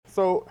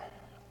So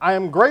I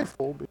am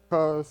grateful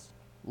because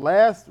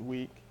last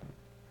week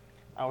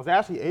I was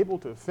actually able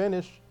to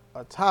finish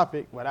a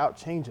topic without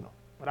changing them,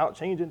 without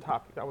changing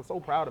topics. I was so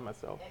proud of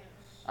myself.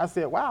 I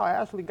said, wow, I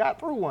actually got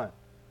through one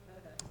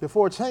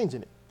before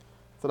changing it.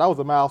 So that was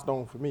a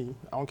milestone for me.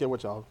 I don't care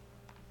what y'all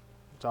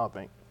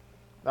think.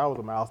 That was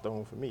a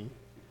milestone for me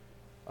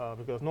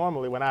because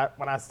normally when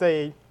I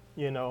say,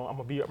 I'm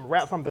gonna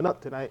wrap something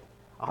up tonight,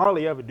 I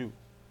hardly ever do.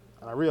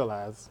 And I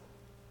realize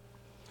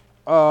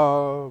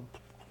uh,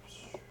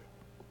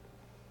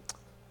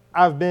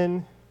 I've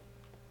been.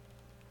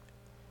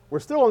 We're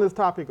still on this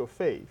topic of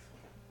faith,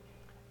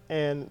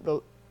 and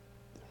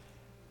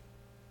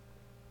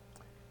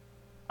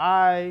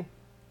I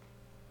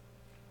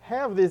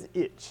have this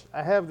itch.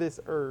 I have this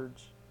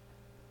urge.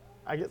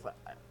 I guess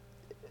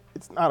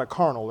it's not a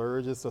carnal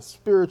urge. It's a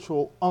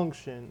spiritual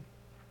unction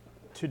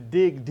to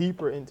dig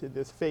deeper into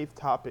this faith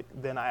topic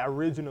than I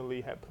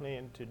originally had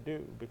planned to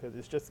do because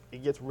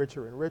it gets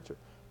richer and richer.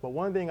 But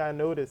one thing I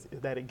notice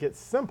is that it gets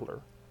simpler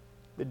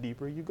the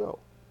deeper you go.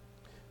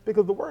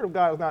 Because the Word of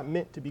God is not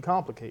meant to be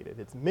complicated.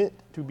 It's meant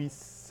to be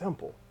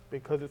simple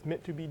because it's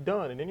meant to be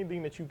done. And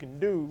anything that you can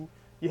do,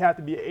 you have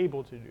to be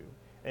able to do.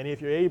 And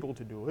if you're able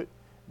to do it,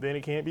 then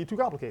it can't be too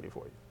complicated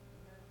for you.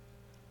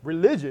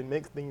 Religion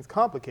makes things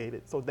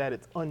complicated so that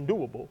it's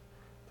undoable.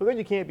 So then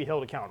you can't be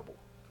held accountable.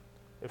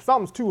 If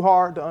something's too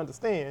hard to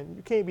understand,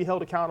 you can't be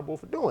held accountable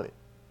for doing it.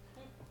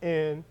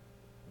 And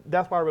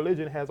that's why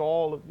religion has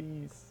all of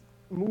these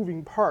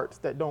moving parts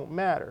that don't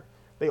matter.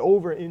 They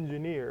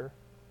over-engineer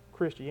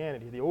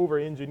Christianity, the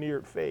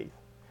over-engineered faith.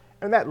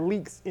 And that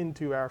leaks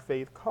into our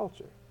faith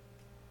culture,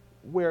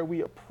 where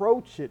we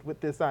approach it with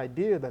this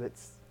idea that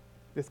it's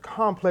this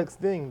complex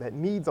thing that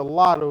needs a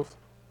lot of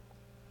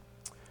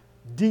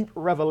deep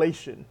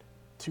revelation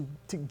to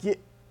get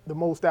the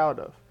most out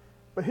of.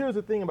 But here's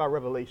the thing about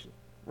revelation.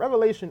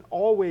 Revelation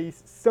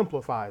always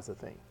simplifies a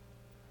thing.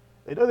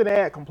 It doesn't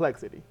add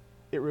complexity.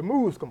 It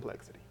removes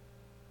complexity.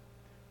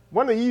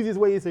 One of the easiest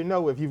ways to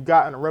know if you've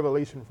gotten a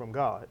revelation from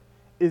God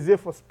is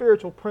if a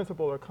spiritual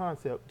principle or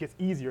concept gets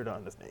easier to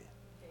understand.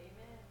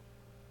 Amen.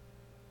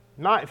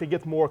 Not if it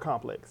gets more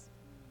complex.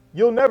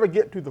 You'll never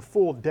get to the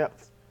full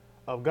depth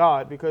of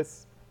God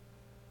because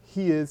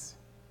he is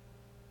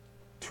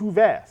too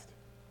vast.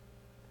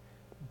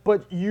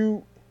 But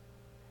your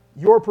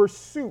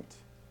pursuit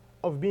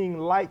of being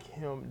like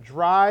him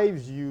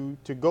drives you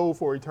to go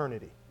for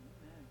eternity.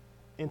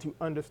 Amen. Into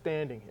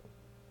understanding him,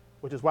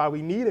 which is why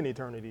we need an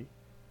eternity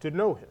to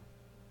know him.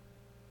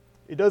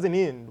 It doesn't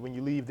end when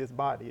you leave this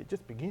body, it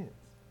just begins.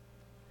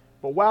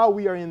 But while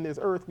we are in this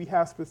earth, we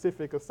have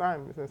specific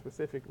assignments and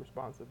specific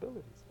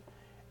responsibilities.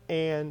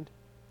 And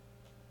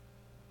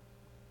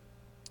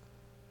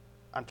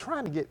I'm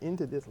trying to get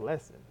into this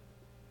lesson,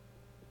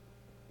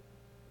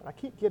 but I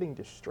keep getting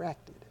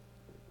distracted.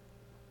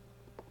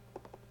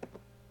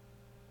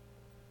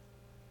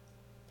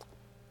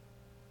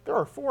 There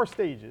are 4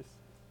 stages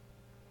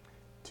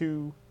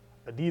to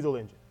a diesel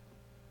engine.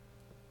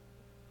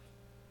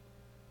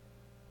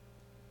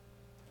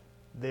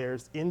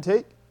 There's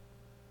intake,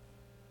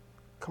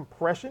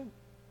 compression,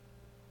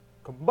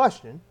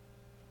 combustion,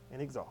 and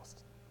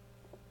exhaust.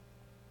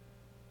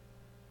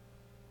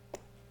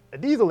 A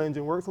diesel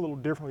engine works a little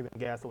differently than a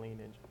gasoline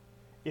engine.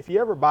 If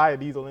you ever buy a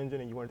diesel engine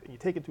and you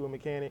take it to a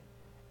mechanic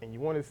and you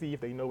want to see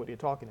if they know what they're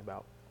talking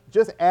about,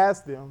 just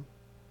ask them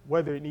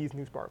whether it needs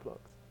new spark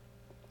plugs.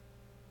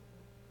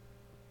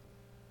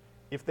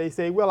 If they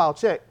say, well, I'll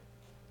check,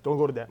 don't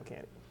go to that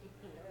mechanic.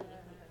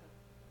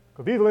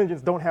 Because diesel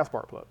engines don't have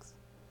spark plugs.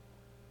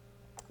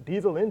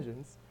 Diesel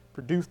engines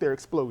produce their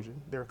explosion,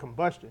 their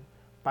combustion,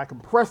 by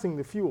compressing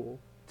the fuel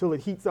till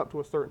it heats up to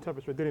a certain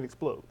temperature, then it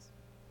explodes.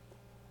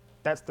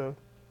 That's the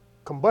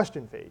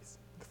combustion phase.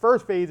 The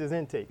first phase is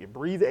intake. It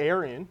breathes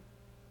air in,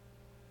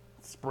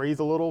 sprays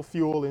a little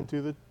fuel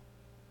into the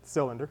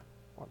cylinder,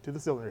 onto the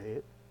cylinder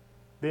head.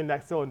 Then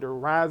that cylinder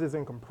rises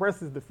and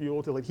compresses the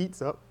fuel till it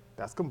heats up.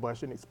 That's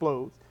combustion,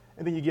 explodes,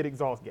 and then you get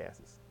exhaust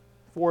gases.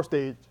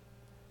 4-stage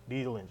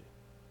diesel engine.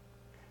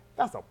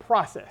 That's a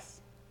process.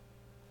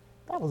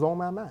 That was on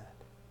my mind.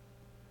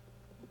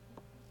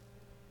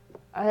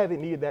 I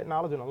haven't needed that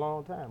knowledge in a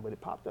long time, but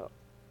it popped up.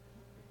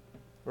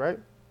 Right?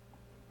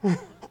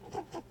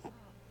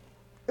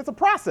 It's a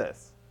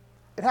process.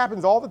 It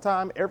happens all the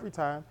time, every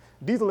time.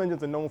 Diesel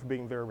engines are known for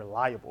being very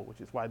reliable, which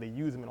is why they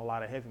use them in a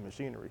lot of heavy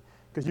machinery,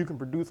 because you can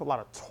produce a lot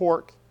of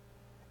torque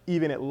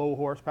even at low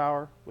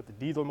horsepower with the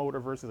diesel motor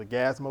versus a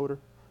gas motor.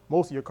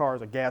 Most of your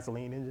cars are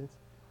gasoline engines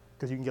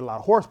because you can get a lot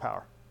of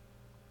horsepower.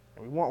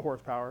 And we want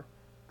horsepower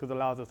because it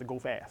allows us to go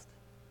fast.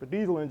 But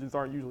diesel engines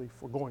aren't usually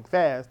for going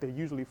fast. They're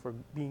usually for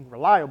being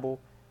reliable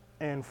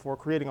and for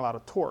creating a lot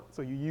of torque.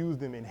 So you use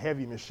them in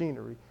heavy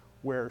machinery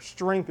where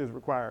strength is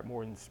required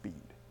more than speed.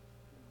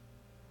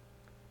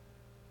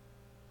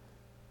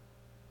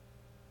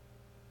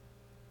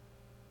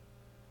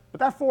 But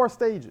that 4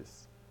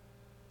 stages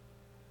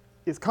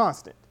is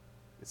constant.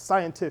 It's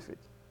scientific.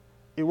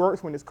 It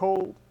works when it's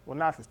cold. Well,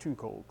 not if it's too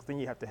cold, because then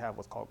you have to have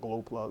what's called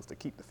glow plugs to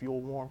keep the fuel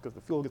warm, because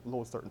the fuel gets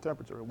below a certain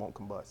temperature, it won't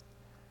combust.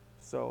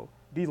 So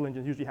diesel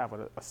engines usually have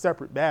a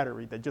separate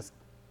battery that just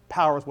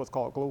powers what's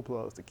called glow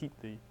plugs to keep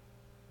the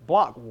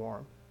block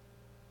warm,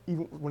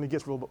 even when it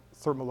gets below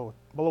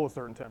a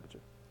certain temperature.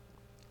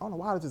 I don't know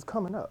why this is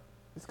coming up.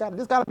 This got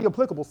to be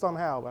applicable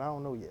somehow, but I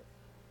don't know yet.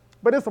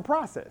 But it's a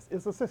process.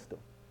 It's a system.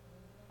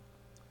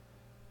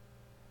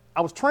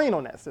 I was trained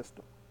on that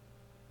system.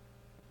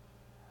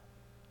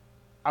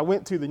 I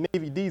went to the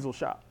Navy diesel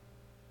shop.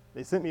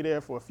 They sent me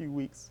there for a few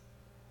weeks.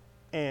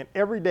 And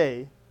every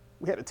day,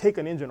 we had to take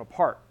an engine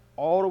apart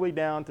all the way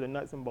down to the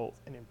nuts and bolts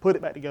and then put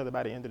it back together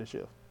by the end of the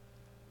shift.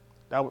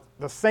 That was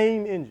the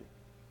same engine.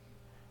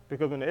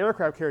 Because when the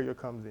aircraft carrier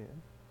comes in,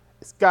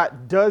 it's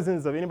got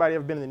dozens of, anybody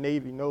ever been in the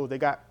Navy knows, they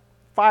got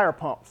fire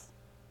pumps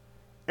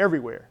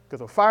everywhere.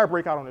 Because a fire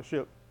break out on the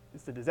ship,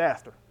 it's a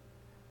disaster.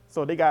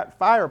 So they got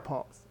fire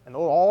pumps, and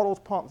all those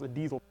pumps are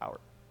diesel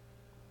powered.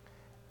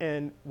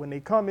 And when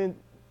they come in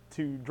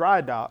to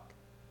dry dock,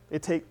 they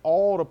take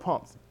all the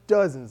pumps,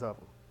 dozens of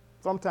them,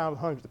 sometimes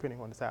hundreds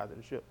depending on the size of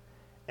the ship,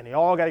 and they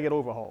all got to get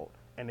overhauled,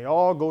 and they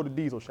all go to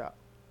diesel shop.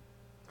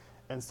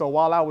 And so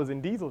while I was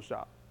in diesel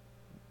shop,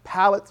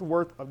 pallets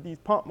worth of these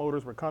pump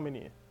motors were coming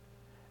in,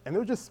 and they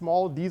were just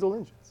small diesel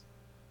engines.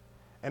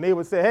 And they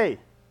would say, hey,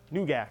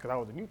 new guy, because I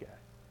was a new guy,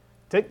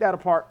 take that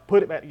apart,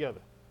 put it back together.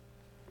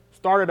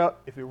 Start it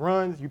up. If it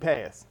runs, you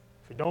pass.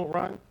 If it don't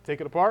run,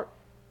 take it apart,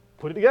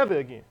 put it together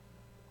again.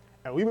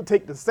 And we would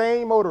take the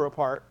same motor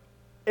apart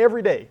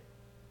every day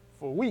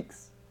for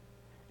weeks.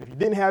 If you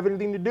didn't have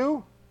anything to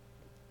do,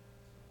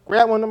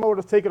 grab one of the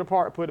motors, take it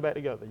apart, put it back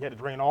together. You had to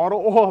drain all the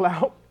oil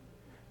out,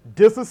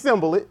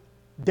 disassemble it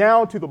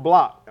down to the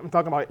block. I'm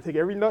talking about take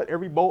every nut,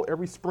 every bolt,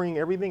 every spring,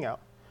 everything out.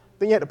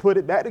 Then you had to put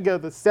it back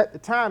together, set the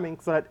timing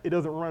so that it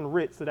doesn't run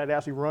rich, so that it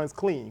actually runs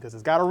clean, because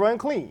it's got to run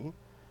clean.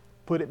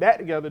 Put it back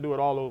together, do it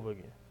all over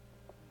again.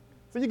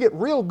 So you get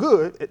real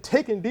good at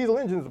taking diesel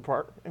engines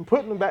apart and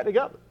putting them back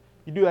together.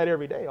 You do that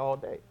every day, all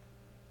day.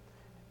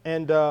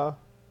 And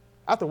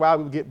after a while,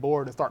 we would get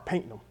bored and start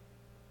painting them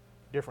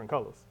different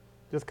colors,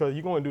 just because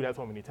you're going to do that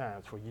so many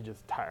times before you're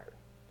just tired.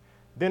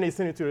 Then they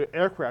send it to the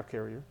aircraft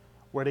carrier,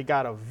 where they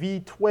got a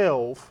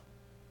V12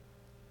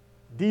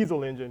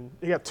 diesel engine.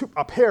 They got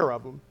a pair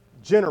of them,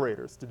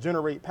 generators, to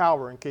generate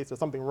power in case there's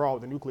something wrong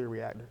with the nuclear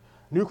reactor.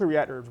 Nuclear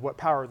reactor is what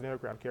powers an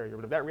aircraft carrier.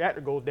 But if that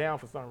reactor goes down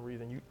for some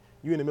reason,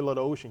 you're in the middle of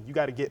the ocean, you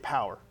got to get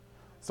power.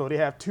 So they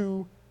have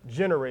two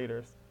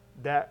generators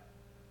that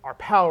are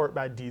powered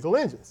by diesel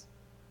engines.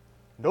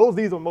 Those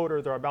diesel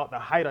motors are about the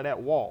height of that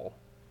wall.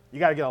 You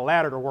got to get a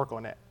ladder to work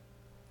on that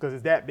because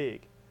it's that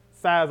big,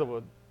 size of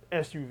a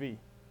SUV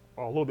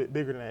or a little bit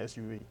bigger than an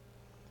SUV.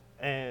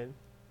 And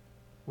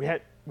we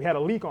had a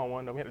leak on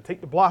one, and we had to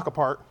take the block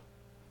apart,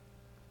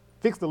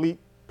 fix the leak,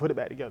 put it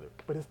back together.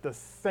 But it's the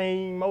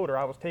same motor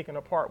I was taking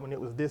apart when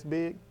it was this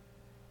big.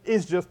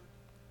 It's just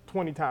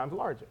 20 times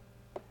larger.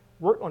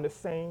 Worked on the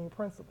same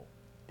principle.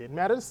 Didn't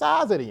matter the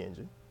size of the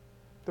engine.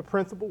 The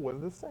principle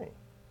was the same.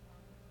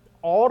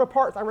 All the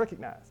parts I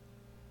recognized.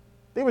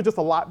 They were just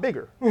a lot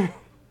bigger.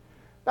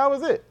 That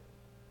was it.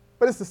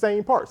 But it's the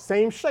same parts,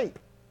 same shape.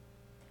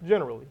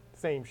 Generally,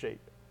 same shape.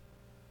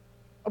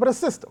 But a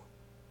system.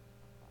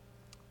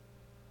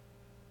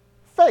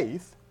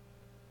 Faith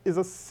is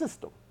a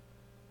system.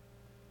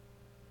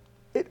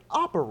 It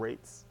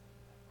operates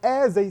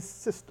as a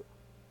system.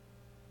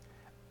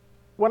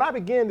 When I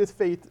began this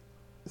faith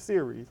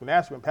series,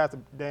 when Pastor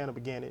Diana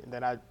began it, and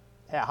then I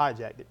had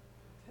hijacked it,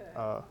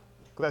 because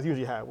that's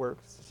usually how it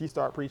works. She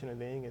started preaching a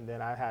thing, and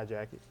then I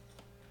hijack it.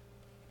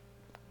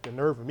 The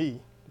nerve of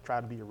me to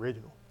try to be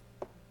original.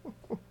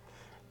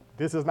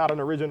 This is not an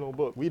original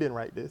book. We didn't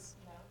write this.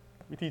 No.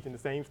 We're teaching the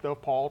same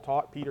stuff Paul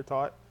taught, Peter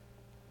taught,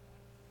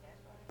 right.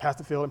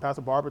 Pastor Phil and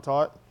Pastor Barbara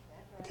taught,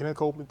 right. Kenneth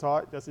Copeland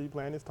taught, Jesse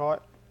Plantis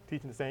taught,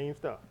 teaching the same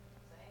stuff.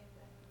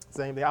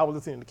 Same thing. I was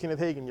listening to Kenneth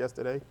Hagin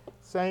yesterday.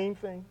 Same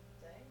thing.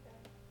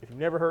 If you've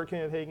never heard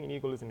Kenneth Hagin, you need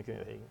to go listen to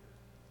Kenneth Hagin.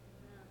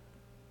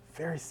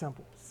 Very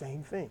simple,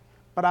 same thing.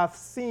 But I've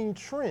seen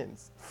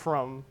trends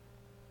from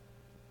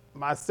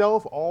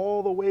myself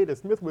all the way to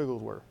Smith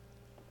Wigglesworth.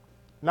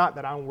 Not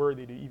that I'm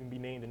worthy to even be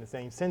named in the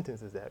same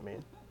sentence as that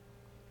man.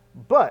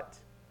 But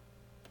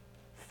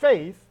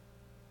faith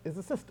is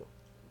a system.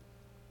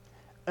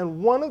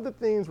 And one of the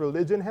things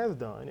religion has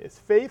done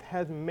is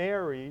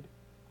religion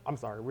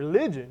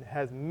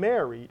has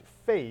married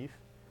faith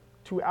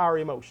to our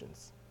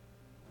emotions.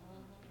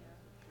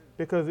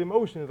 Because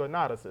emotions are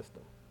not a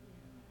system.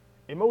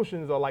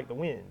 Emotions are like the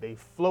wind. They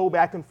flow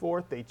back and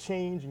forth, they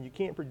change, and you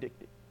can't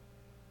predict it.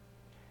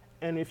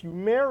 And if you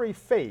marry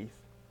faith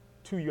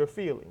to your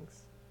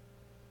feelings,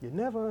 you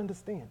never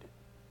understand it.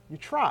 You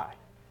try.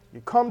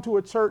 You come to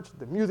a church,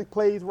 the music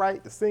plays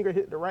right, the singer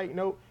hit the right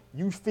note,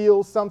 you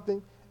feel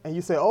something, and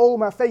you say, oh,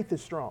 my faith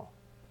is strong.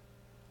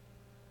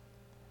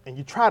 And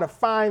you try to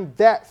find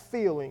that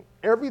feeling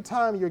every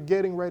time you're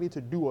getting ready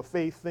to do a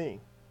faith thing.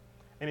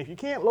 And if you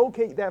can't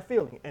locate that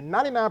feeling, and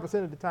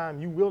 99% of the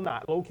time you will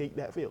not locate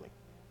that feeling,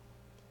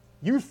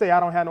 you say, I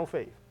don't have no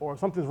faith, or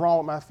something's wrong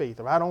with my faith,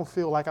 or I don't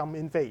feel like I'm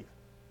in faith.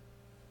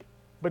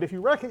 But if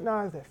you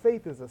recognize that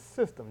faith is a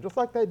system, just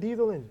like that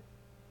diesel engine,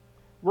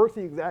 Works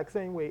the exact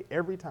same way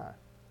every time.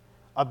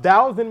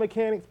 1,000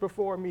 mechanics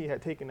before me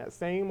had taken that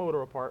same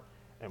motor apart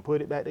and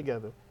put it back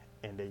together,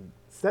 and they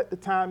set the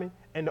timing,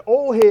 and the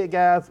old head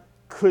guys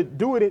could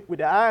do it with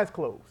their eyes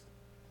closed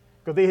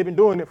because they had been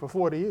doing it for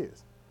 40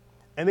 years.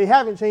 And they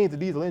haven't changed the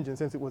diesel engine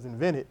since it was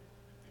invented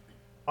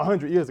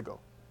 100 years ago.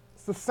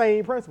 It's the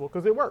same principle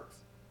because it works.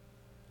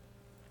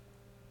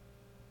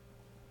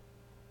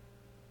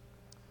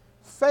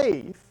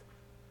 Faith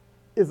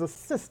is a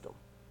system.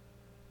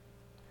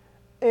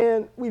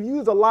 And we've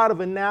used a lot of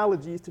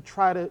analogies to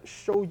try to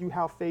show you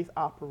how faith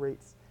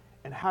operates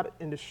and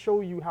to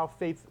show you how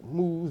faith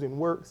moves and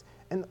works.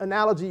 And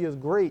analogy is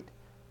great.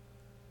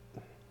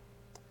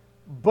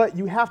 But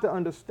you have to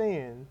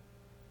understand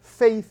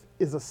faith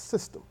is a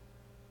system.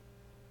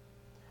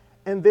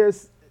 And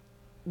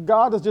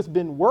God has just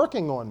been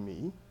working on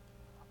me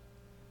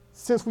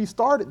since we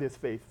started this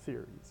faith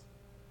series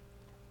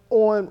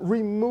on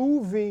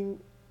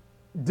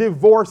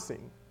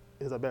divorcing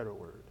is a better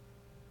word.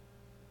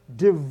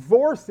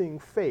 Divorcing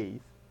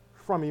faith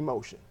from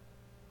emotion.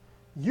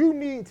 You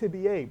need to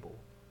be able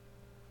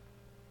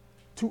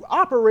to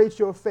operate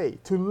your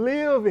faith, to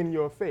live in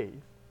your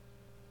faith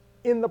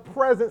in the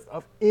presence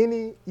of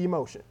any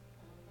emotion.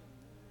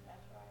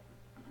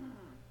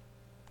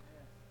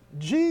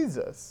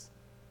 Jesus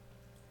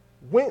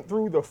went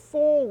through the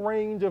full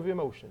range of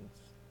emotions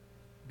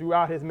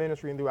throughout his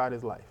ministry and throughout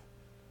his life,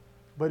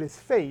 but his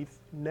faith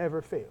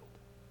never failed.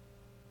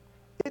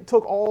 It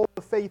took all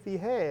the faith he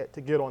had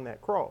to get on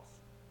that cross,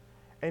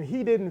 and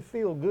he didn't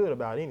feel good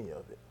about any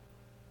of it.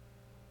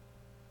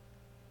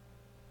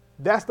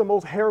 That's the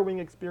most harrowing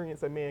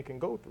experience a man can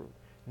go through.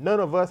 None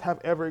of us have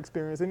ever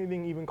experienced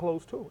anything even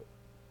close to it.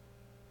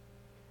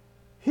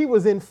 He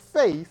was in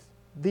faith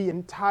the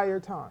entire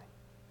time.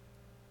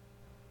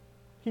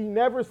 He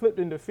never slipped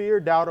into fear,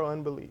 doubt, or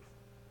unbelief.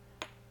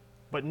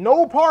 But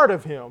no part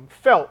of him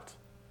felt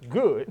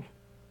good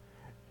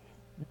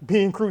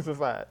being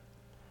crucified,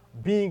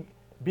 being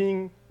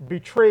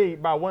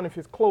betrayed by one of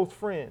his close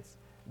friends,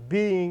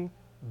 being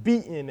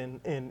beaten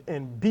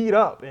and beat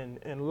up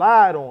and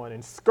lied on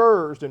and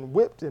scourged and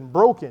whipped and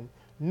broken.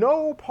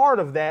 No part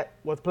of that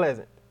was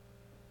pleasant.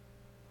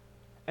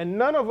 And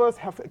none of us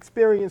have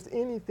experienced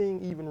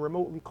anything even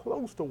remotely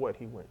close to what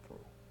he went through.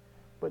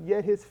 But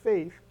yet his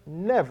faith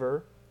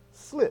never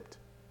slipped.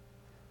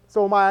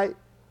 So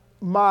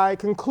my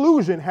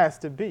conclusion has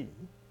to be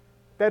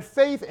that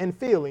faith and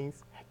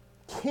feelings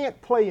can't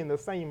play in the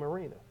same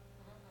arena.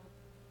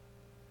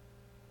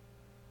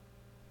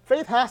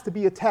 Faith has to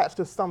be attached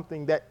to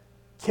something that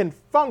can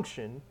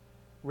function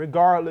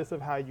regardless of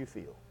how you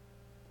feel.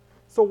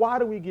 So why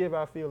do we give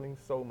our feelings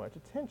so much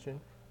attention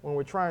when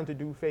we're trying to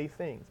do faith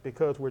things?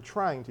 Because we're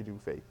trying to do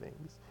faith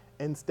things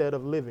instead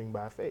of living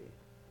by faith.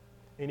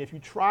 And if you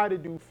try to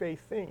do faith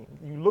things,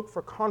 you look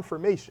for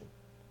confirmation.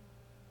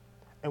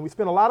 And we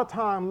spend a lot of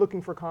time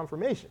looking for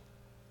confirmation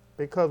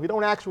because we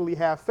don't actually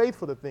have faith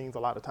for the things a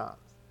lot of times.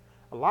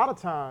 A lot of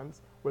times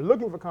we're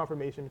looking for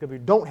confirmation because we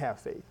don't have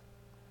faith.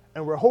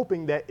 And we're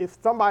hoping that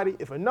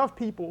if enough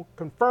people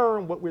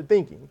confirm what we're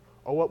thinking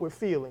or what we're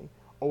feeling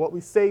or what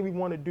we say we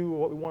want to do or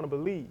what we want to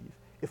believe,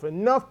 if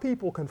enough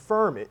people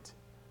confirm it,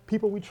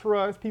 people we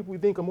trust, people we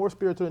think are more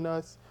spiritual than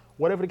us,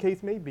 whatever the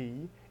case may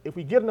be, if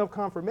we get enough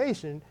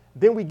confirmation,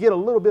 then we get a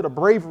little bit of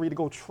bravery to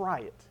go try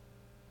it.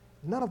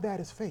 None of that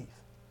is faith.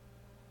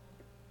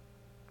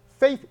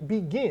 Faith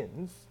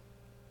begins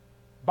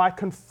by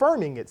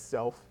confirming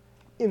itself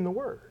in the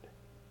Word,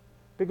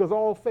 because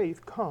all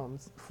faith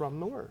comes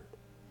from the Word.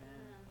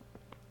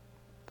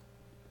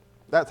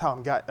 That's how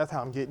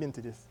I'm getting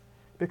into this.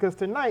 Because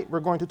tonight we're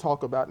going to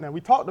talk about, now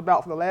we talked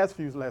about for the last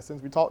few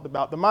lessons, we talked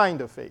about the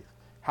mind of faith,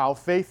 how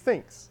faith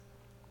thinks.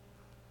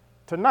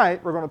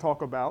 Tonight we're going to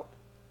talk about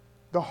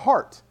the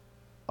heart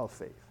of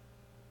faith,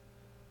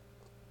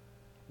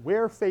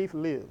 where faith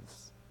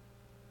lives.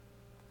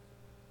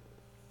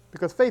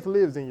 Because faith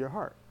lives in your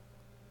heart.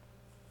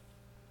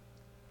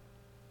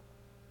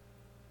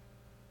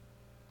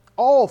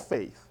 All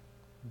faith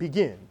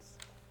begins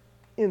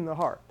in the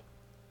heart.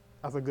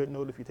 That's a good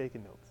note if you're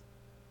taking notes.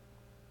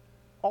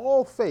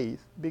 All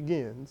faith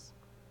begins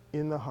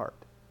in the heart.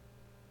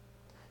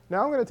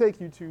 Now I'm going to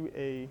take you to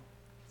a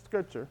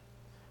scripture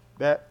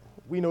that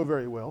we know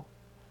very well,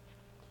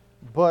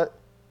 but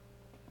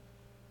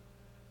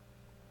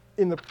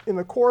in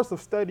the course of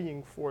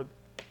studying for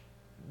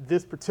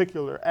this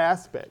particular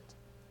aspect,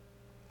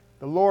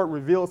 the Lord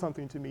revealed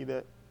something to me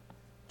that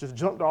just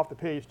jumped off the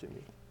page to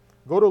me.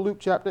 Go to Luke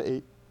chapter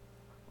 8.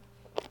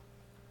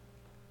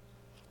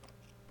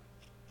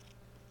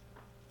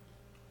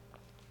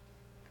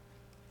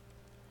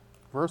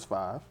 Verse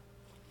 5.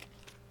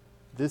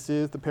 This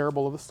is the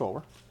parable of the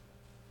sower.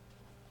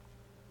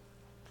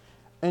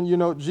 And you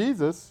know,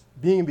 Jesus,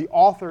 being the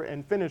author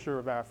and finisher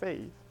of our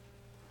faith,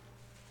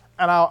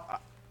 and I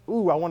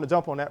want to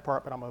jump on that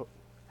part, but I'm going to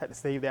have to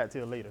save that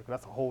till later, because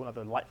that's a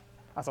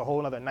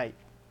whole other night.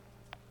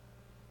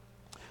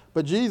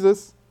 But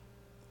Jesus,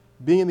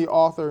 being the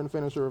author and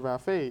finisher of our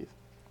faith,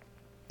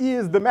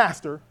 is the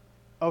master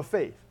of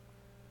faith.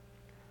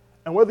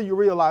 And whether you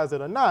realize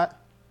it or not,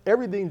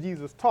 everything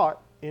Jesus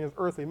taught in his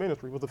earthly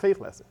ministry was a faith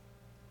lesson.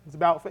 It's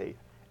about faith.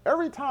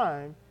 Every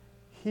time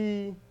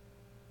he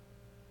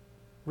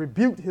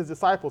rebuked his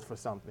disciples for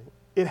something,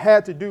 it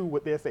had to do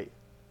with their faith.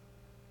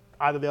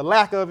 Either their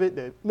lack of it,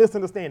 their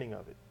misunderstanding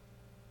of it.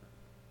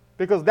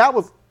 Because that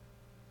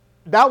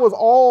was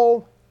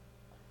all,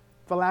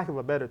 for lack of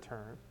a better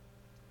term,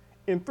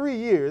 in 3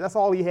 years, that's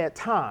all he had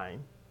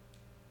time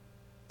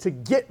to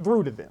get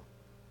through to them.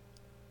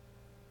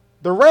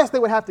 The rest they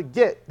would have to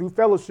get through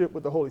fellowship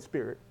with the Holy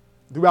Spirit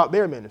throughout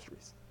their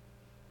ministries.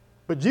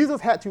 But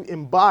Jesus had to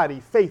embody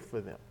faith for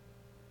them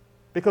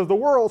because the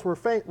worlds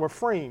were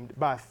framed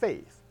by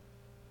faith.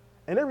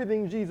 And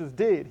everything Jesus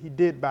did, he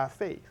did by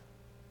faith.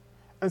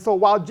 And so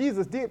while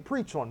Jesus did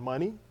preach on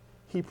money,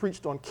 he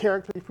preached on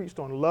character, he preached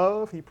on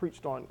love, he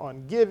preached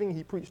on giving,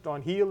 he preached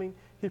on healing,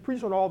 he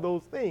preached on all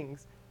those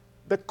things,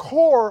 the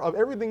core of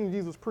everything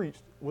Jesus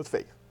preached was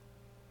faith.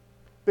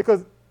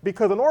 Because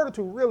in order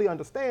to really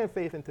understand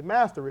faith and to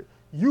master it,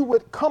 you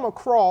would come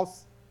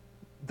across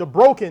the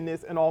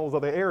brokenness in all those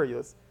other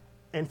areas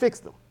and fix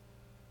them.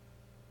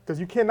 Because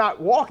you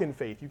cannot walk in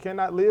faith. You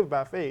cannot live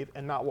by faith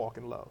and not walk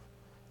in love.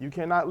 You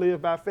cannot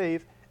live by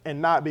faith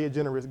and not be a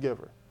generous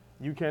giver.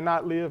 You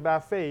cannot live by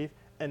faith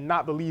and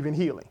not believe in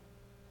healing.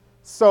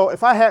 So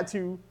if I had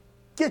to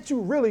get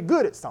you really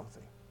good at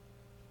something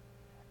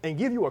and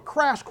give you a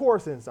crash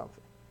course in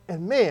something,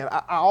 and man,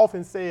 I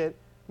often said,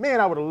 man,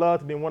 I would have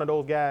loved to be one of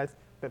those guys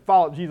that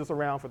followed Jesus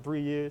around for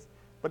 3 years,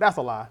 but that's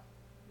a lie.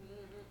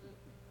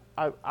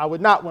 I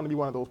would not want to be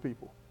one of those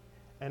people,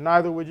 and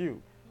neither would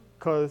you,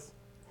 because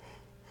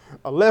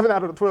 11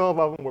 out of the 12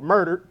 of them were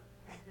murdered,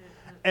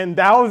 and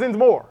thousands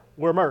more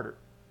were murdered.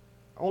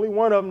 Only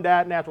one of them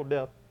died natural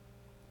death,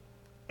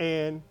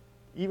 and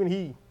even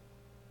he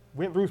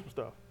went through some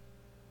stuff.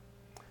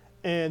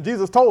 And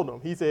Jesus told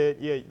them, he said,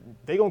 yeah,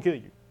 they're going to kill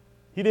you.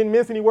 He didn't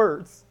mince any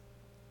words.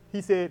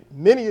 He said,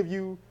 many of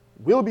you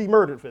will be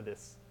murdered for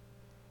this.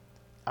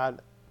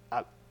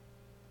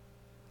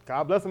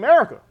 God bless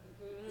America.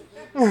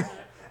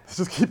 Let's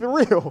just keep it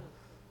real.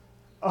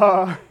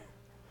 Plus,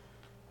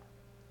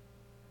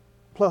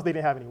 they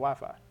didn't have any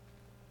Wi-Fi.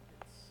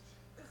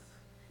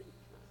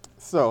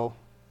 So,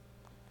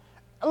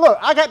 look,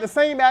 I got the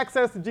same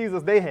access to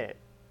Jesus they had.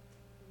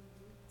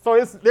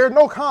 So there's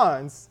no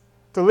cons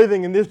to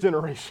living in this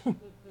generation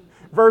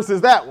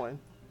versus that one.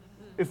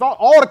 It's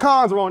all the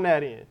cons are on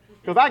that end.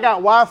 Because I got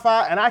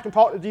Wi-Fi and I can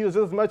talk to Jesus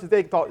just as much as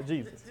they can talk to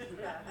Jesus.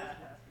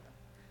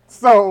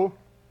 So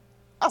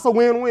that's a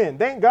win-win.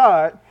 Thank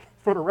God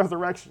for the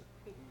resurrection.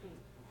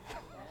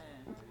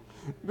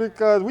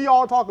 Because we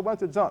all talk a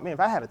bunch of junk. Man, if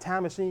I had a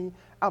time machine,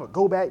 I would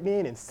go back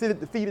then and sit at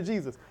the feet of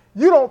Jesus.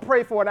 You don't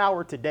pray for an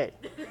hour today.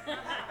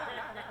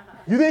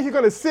 You think you're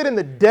going to sit in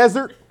the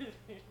desert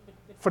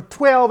for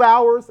 12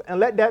 hours and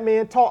let that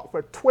man talk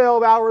for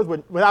 12 hours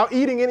without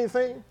eating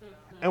anything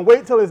and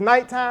wait till it's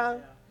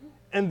nighttime?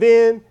 And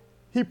then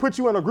he puts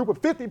you in a group of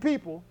 50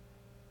 people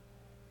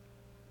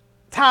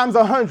times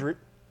 100,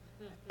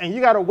 and you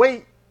got to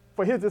wait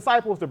for his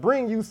disciples to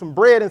bring you some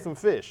bread and some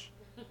fish.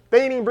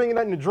 They ain't even bringing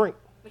nothing to drink.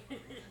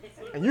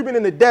 And you've been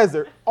in the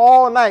desert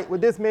all night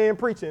with this man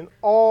preaching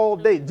all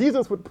day.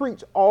 Jesus would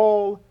preach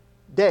all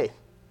day.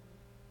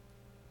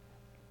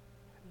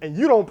 And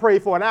you don't pray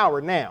for an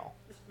hour now.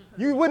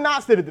 You would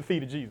not sit at the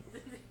feet of Jesus.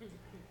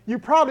 You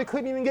probably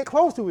couldn't even get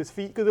close to his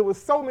feet because there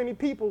was so many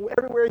people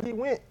everywhere he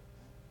went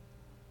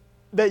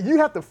that you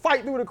have to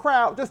fight through the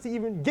crowd just to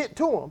even get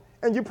to him.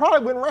 And you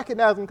probably wouldn't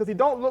recognize him because he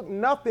don't look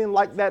nothing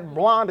like that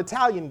blonde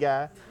Italian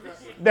guy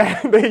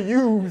that they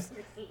use.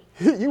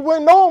 You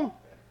wouldn't know him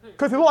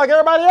because he looked like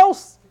everybody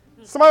else.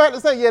 Somebody had to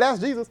say, yeah, that's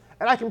Jesus.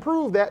 And I can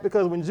prove that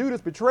because when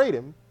Judas betrayed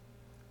him,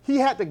 he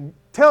had to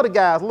tell the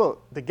guys,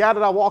 look, the guy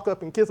that I walk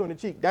up and kiss on the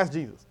cheek, that's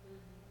Jesus.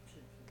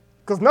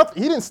 Because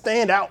he didn't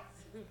stand out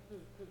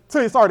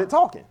until he started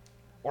talking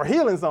or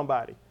healing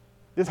somebody.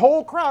 This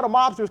whole crowd of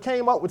mobsters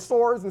came up with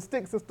swords and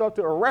sticks and stuff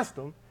to arrest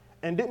him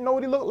and didn't know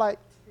what he looked like.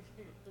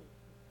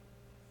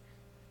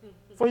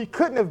 So he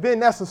couldn't have been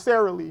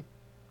necessarily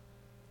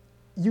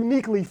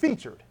uniquely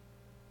featured.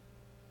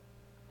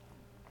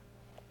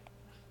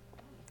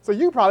 So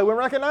you probably wouldn't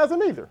recognize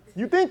him either.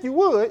 You think you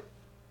would,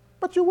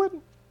 but you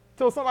wouldn't.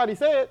 Till somebody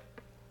said,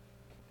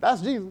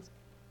 that's Jesus.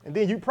 And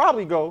then you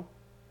probably go,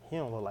 he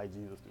don't look like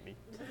Jesus to me.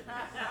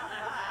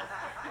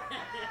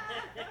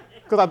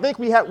 Because I think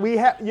we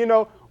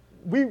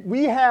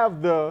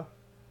have the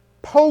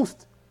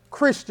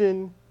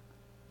post-Christian,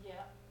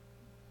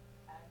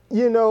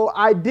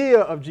 idea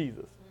of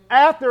Jesus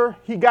after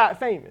he got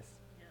famous.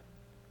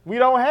 We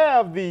don't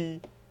have they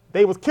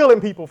was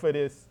killing people for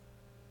this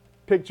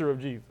picture of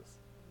Jesus.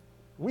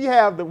 We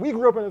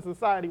grew up in a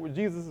society where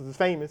Jesus is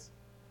famous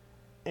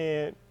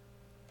and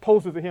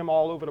posters of him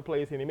all over the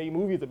place, and they made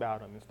movies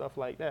about him and stuff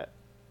like that.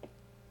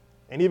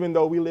 And even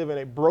though we live in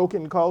a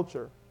broken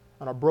culture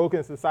and a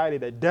broken society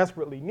that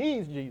desperately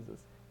needs Jesus,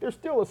 there's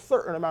still a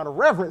certain amount of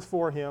reverence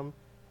for him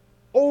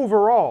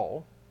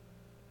overall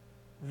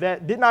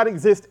that did not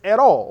exist at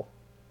all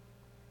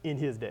in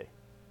his day.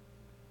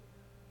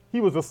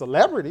 He was a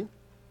celebrity,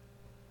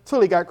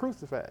 till he got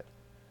crucified.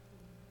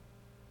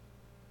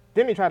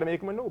 Then they tried to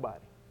make him a nobody.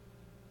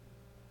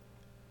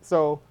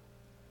 So,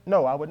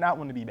 no, I would not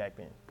want to be back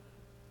then.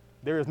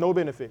 There is no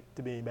benefit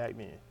to being back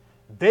then.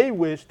 They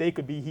wish they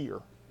could be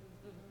here.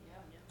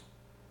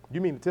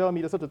 You mean to tell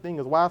me there's such a thing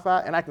as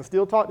Wi-Fi and I can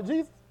still talk to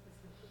Jesus?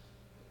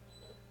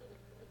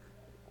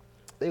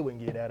 They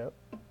wouldn't give that up.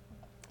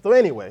 So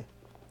anyway,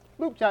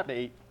 Luke chapter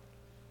 8.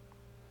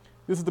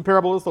 This is the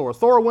parable of the sower.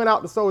 Sower went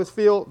out to sow his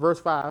field, verse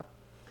 5.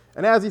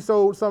 And as he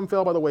sowed, some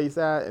fell by the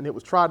wayside, and it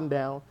was trodden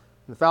down,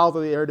 and the fowls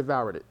of the air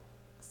devoured it.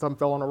 Some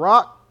fell on a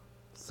rock.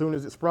 As soon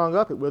as it sprung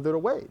up, it withered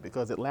away,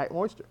 because it lacked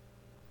moisture.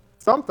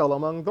 Some fell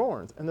among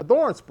thorns, and the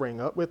thorns sprang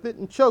up with it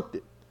and choked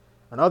it.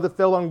 And others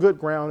fell on good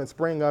ground and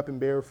sprang up and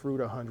bare fruit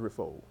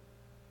 100-fold.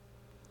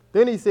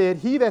 Then he said,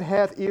 he that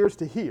hath ears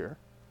to hear,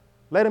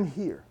 let him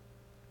hear.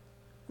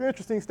 It's an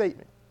interesting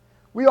statement.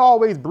 We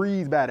always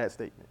breeze by that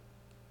statement.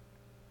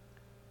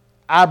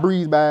 I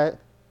breeze by it,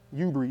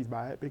 you breeze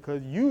by it,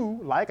 because you,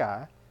 like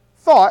I,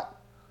 thought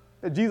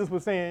that Jesus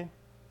was saying,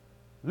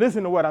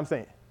 listen to what I'm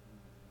saying.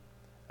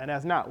 And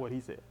that's not what he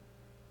said.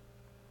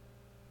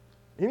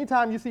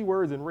 Anytime you see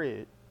words in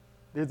red,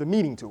 there's a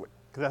meaning to it,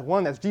 because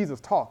that's Jesus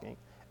talking.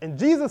 And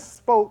Jesus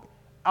spoke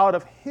out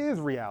of his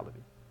reality.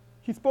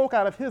 He spoke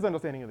out of his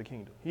understanding of the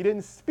kingdom. He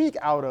didn't speak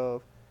out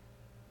of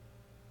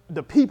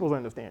the people's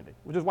understanding,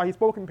 which is why he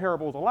spoke in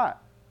parables a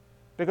lot,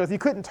 because he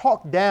couldn't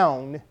talk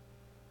down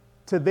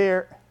to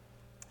their,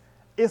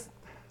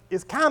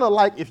 it's kind of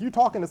like if you're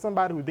talking to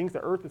somebody who thinks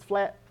the earth is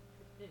flat,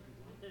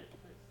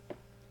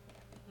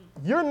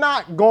 you're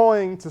not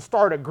going to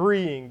start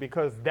agreeing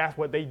because that's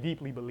what they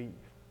deeply believe.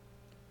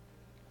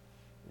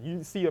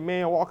 You see a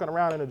man walking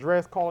around in a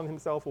dress calling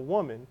himself a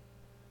woman,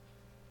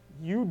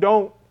 you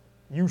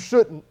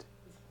shouldn't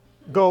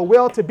go,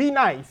 well, to be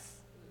nice,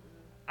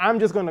 I'm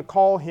just going to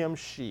call him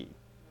she.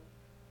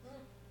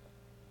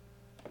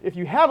 If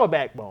you have a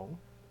backbone,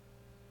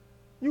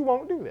 you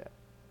won't do that.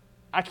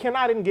 I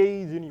cannot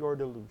engage in your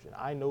delusion.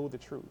 I know the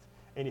truth.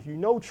 And if you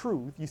know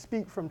truth, you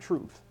speak from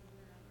truth.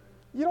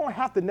 You don't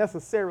have to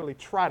necessarily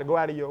try to go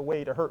out of your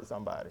way to hurt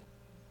somebody.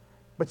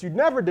 But you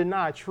never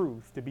deny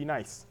truth to be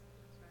nice.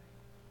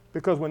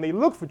 Because when they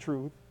look for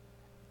truth,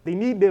 they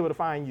need to be able to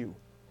find you.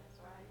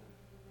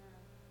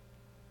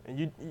 And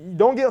you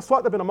don't get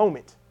swept up in a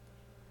moment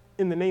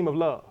in the name of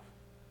love.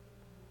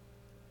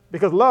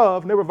 Because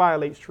love never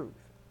violates truth.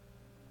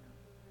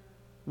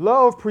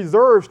 Love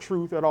preserves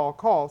truth at all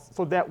costs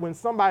so that when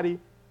somebody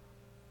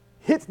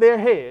hits their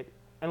head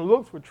and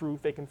looks for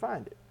truth, they can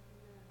find it.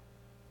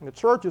 And the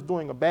church is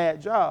doing a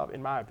bad job,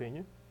 in my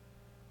opinion,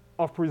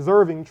 of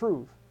preserving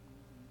truth.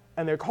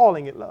 And they're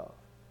calling it love.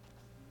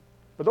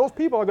 But those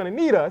people are going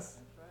to need us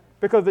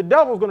because the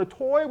devil's going to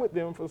toy with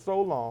them for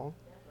so long,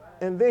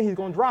 and then he's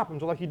going to drop them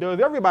just like he does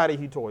everybody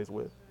he toys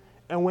with.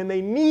 And when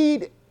they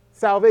need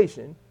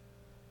salvation,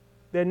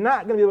 they're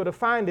not going to be able to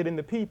find it in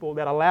the people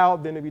that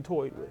allowed them to be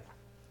toyed with.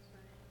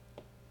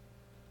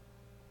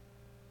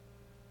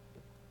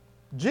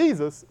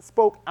 Jesus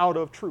spoke out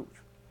of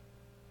truth.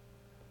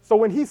 So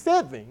when he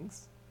said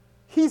things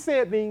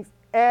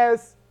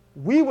as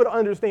we would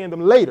understand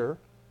them later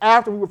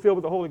after we were filled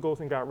with the Holy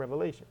Ghost and got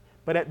revelation.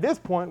 But at this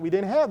point, we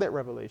didn't have that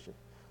revelation.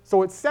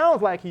 So it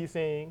sounds like he's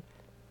saying,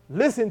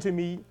 listen to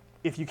me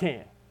if you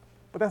can.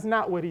 But that's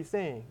not what he's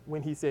saying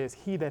when he says,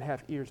 he that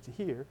hath ears to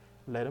hear,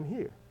 let him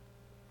hear.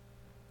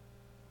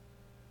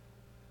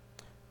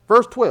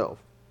 Verse 12,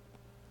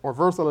 or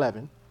verse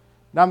 11.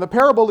 Now the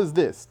parable is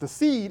this. The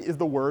seed is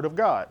the word of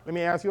God. Let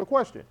me ask you a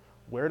question.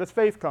 Where does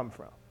faith come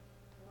from?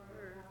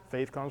 Word.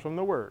 Faith comes from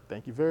the word.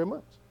 Thank you very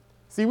much.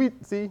 See, we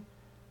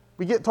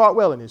get taught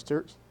well in this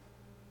church.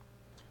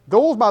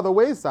 Those by the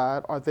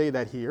wayside are they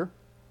that hear,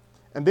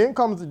 and then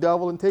comes the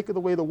devil and taketh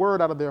away the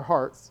word out of their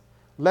hearts,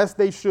 lest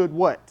they should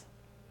what?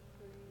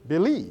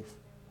 Believe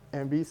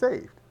and be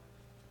saved.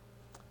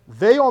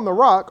 They on the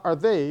rock are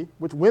they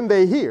which when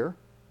they hear,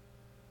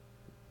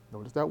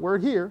 notice that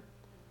word here,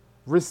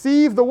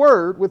 receive the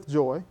word with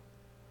joy,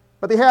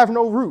 but they have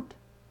no root.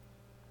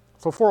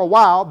 So for a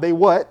while, they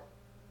what?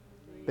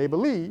 They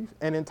believe,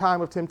 and in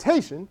time of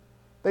temptation,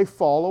 they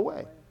fall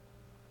away.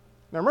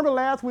 Now remember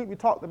last week we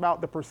talked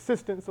about the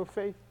persistence of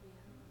faith?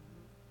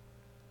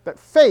 That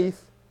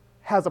faith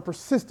has a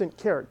persistent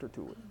character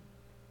to it.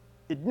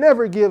 It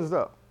never gives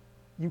up.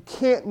 You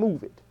can't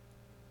move it.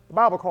 The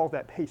Bible calls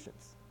that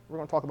patience. We're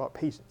going to talk about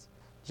patience.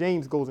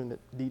 James goes into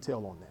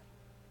detail on that.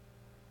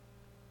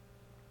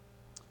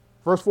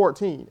 Verse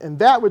 14, and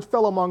that which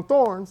fell among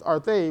thorns are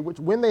they which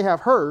when they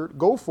have heard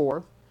go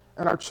forth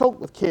and are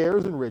choked with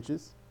cares and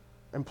riches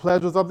and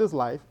pleasures of this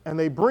life, and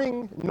they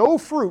bring no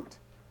fruit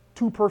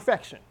to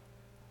perfection.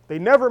 They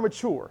never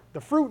mature.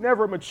 The fruit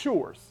never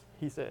matures,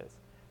 he says.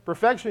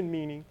 Perfection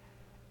meaning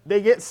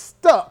they get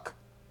stuck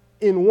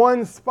in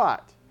one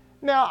spot.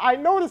 Now, I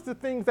noticed the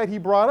things that he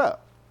brought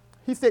up.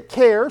 He said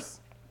cares.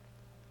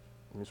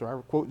 Let me sure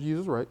I quote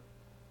Jesus right.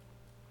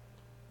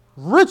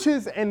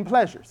 Riches and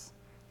pleasures.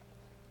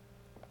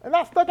 And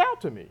that stuck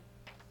out to me.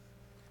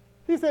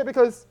 He said,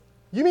 because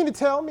you mean to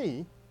tell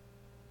me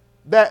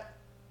that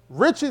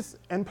riches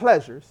and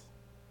pleasures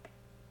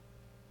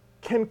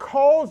can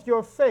cause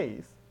your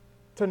faith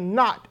to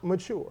not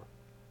mature.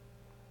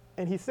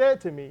 And he said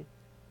to me,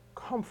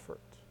 comfort.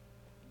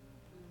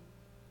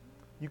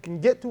 You can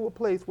get to a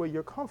place where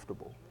you're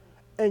comfortable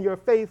and your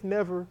faith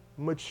never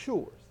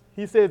matures.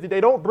 He says that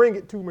they don't bring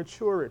it to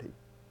maturity.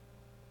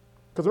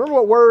 Because remember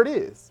what word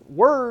is.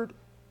 Word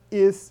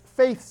is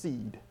faith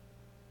seed.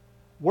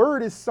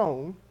 Word is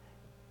sown.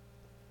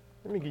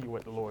 Let me give you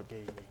what the Lord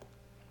gave me.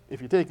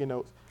 If you're taking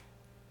notes.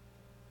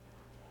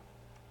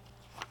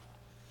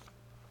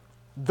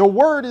 The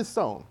word is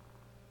sown.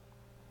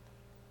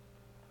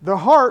 The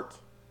heart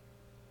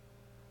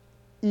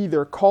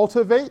either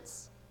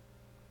cultivates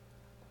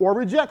or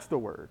rejects the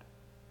word.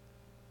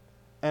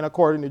 And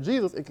according to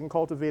Jesus, it can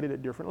cultivate it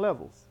at different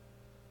levels.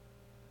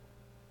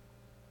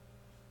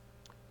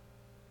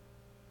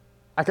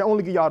 I can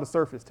only give y'all the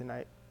surface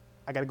tonight.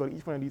 I got to go to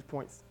each one of these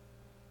points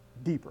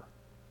deeper.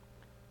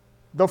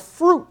 The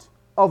fruit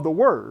of the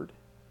word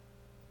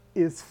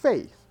is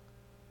faith.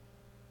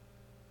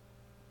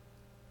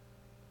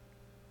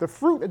 The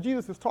fruit that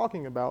Jesus is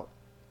talking about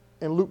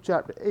in Luke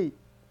chapter 8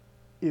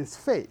 is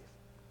faith.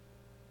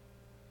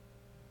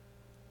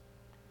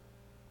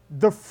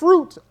 The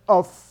fruit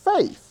of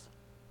faith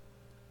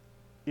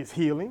is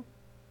healing,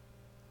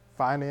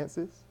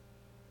 finances,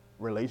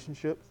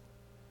 relationships,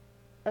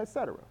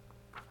 etc.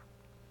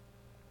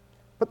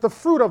 But the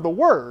fruit of the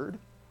word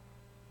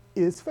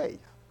is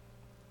faith.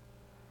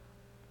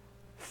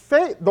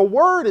 Faith, the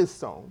word is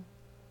sown,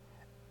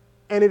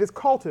 and it is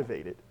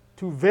cultivated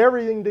to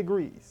varying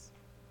degrees.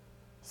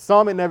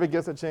 Some, it never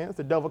gets a chance.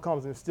 The devil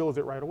comes and steals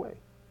it right away.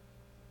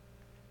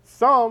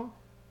 Some,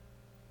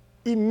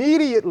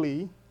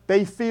 immediately,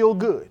 they feel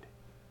good.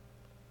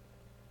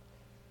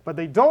 But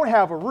they don't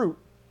have a root,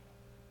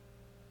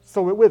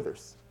 so it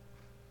withers.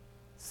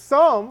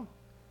 Some,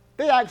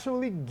 they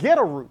actually get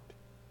a root,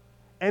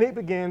 and it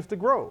begins to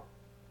grow.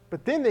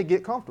 But then they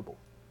get comfortable.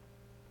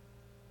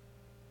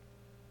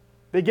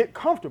 They get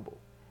comfortable,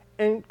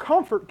 and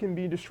comfort can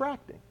be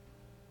distracting.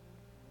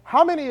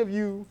 How many of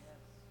you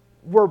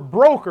were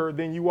broker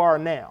than you are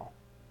now?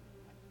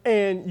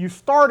 And you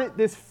started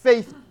this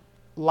faith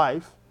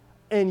life,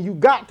 and you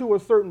got to a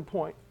certain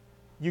point,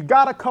 you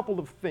got a couple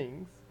of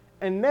things,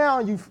 and now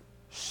you've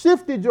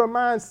shifted your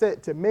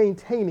mindset to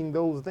maintaining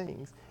those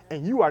things,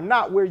 and you are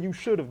not where you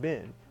should have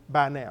been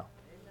by now.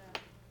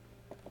 Amen.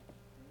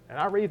 And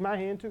I raise my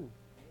hand too. Amen.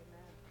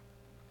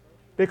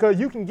 Because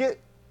you can get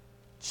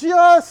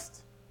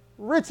just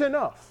rich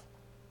enough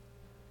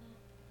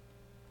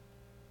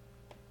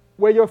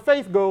where your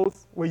faith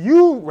goes, where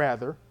you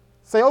rather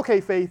say,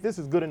 okay, faith, this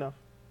is good enough.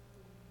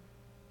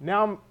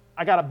 Now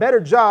I got a better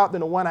job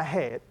than the one I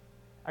had.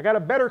 I got a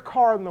better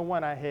car than the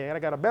one I had. I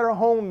got a better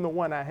home than the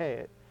one I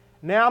had.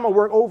 Now I'm going to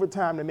work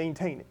overtime to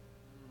maintain it.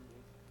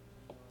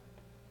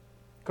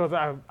 Because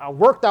I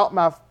worked out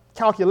my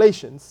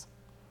calculations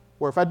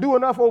where if I do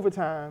enough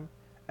overtime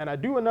and I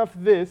do enough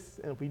this,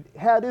 and if we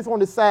have this on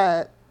the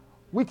side,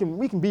 we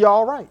can be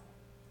all right.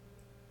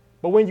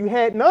 But when you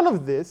had none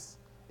of this,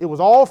 it was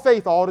all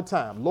faith all the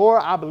time.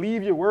 Lord, I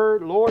believe your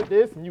word. Lord,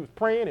 this. And you was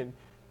praying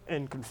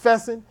and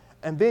confessing.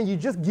 And then you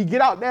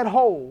get out that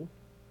hole.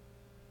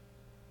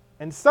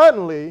 And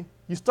suddenly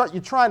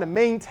you're trying to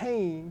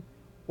maintain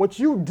what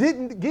you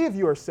didn't give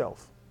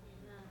yourself.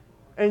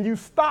 And you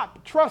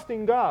stop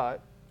trusting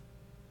God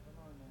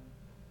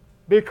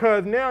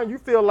because now you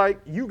feel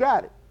like you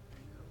got it.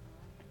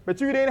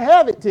 But you didn't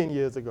have it 10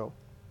 years ago.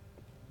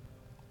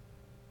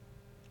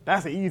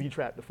 That's an easy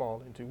trap to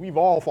fall into. We've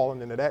all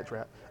fallen into that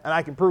trap. And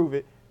I can prove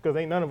it because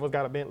ain't none of us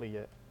got a Bentley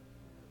yet.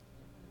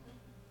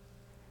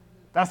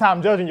 That's how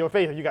I'm judging your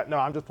faith. No,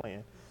 I'm just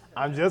playing.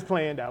 I'm just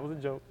playing. That was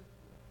a joke.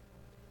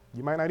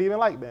 You might not even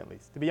like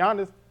Bentleys. To be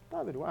honest,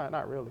 neither do I.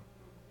 Not really.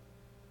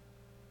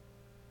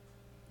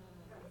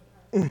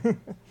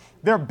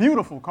 They're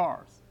beautiful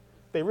cars.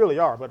 They really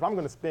are. But if I'm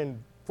going to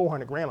spend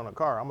 $400,000 on a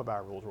car, I'm going to buy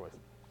a Rolls Royce.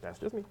 That's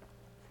just me.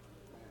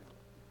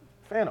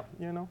 Phantom,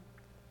 you know.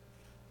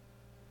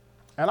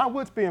 And I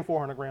would spend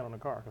 $400,000 on a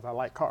car because I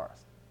like cars.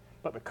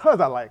 But because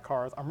I like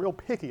cars, I'm real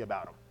picky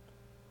about them.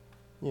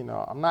 You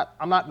know, I'm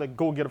not the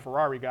go get a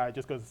Ferrari guy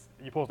just because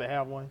you're supposed to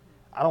have one.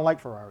 I don't like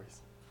Ferraris.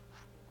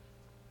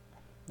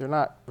 They're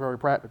not very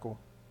practical.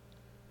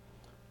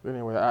 But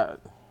anyway, I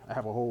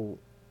have a whole,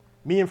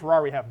 me and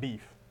Ferrari have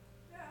beef.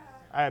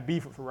 I have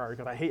beef with Ferrari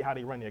because I hate how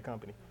they run their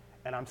company.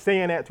 And I'm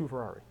saying that to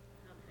Ferrari.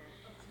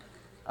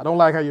 I don't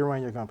like how you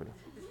run your company.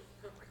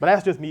 But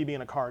that's just me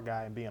being a car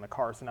guy and being a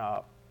car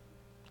snob.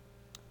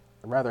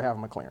 I'd rather have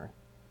a McLaren.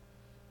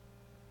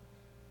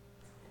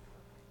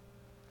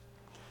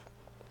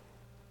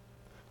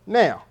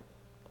 Now,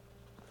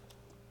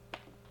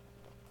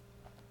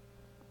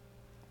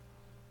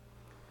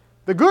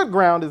 the good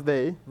ground is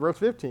they, verse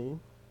 15,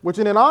 which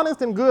in an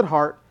honest and good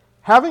heart,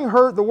 having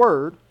heard the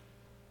word,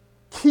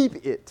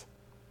 keep it,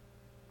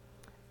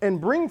 and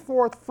bring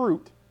forth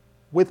fruit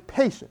with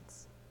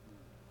patience.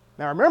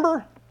 Now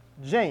remember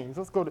James.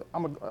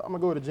 I'm gonna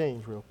go to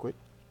James real quick.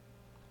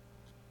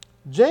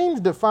 James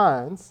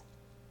defines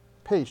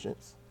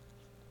patience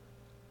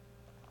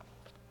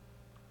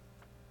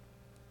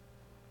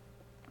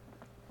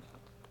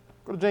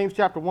Go to James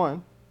chapter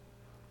 1,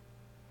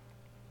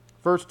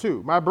 verse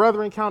 2. My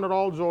brethren, count it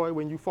all joy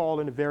when you fall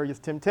into various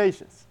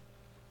temptations,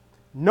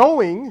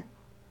 knowing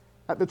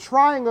that the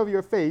trying of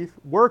your faith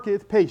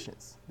worketh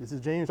patience. This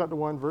is James chapter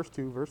 1, verse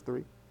 2, verse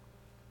 3.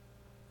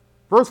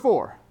 Verse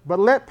 4, but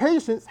let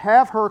patience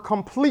have her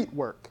complete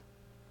work.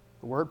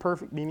 The word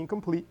perfect meaning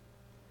complete,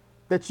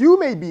 that you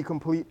may be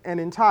complete and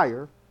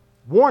entire,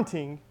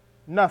 wanting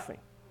nothing.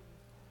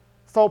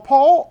 So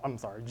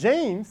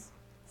James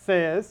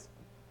says,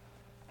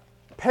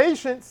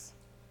 patience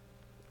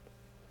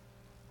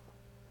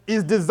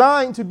is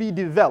designed to be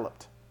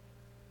developed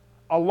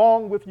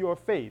along with your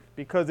faith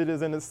because it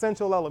is an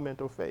essential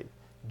element of faith.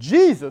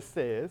 Jesus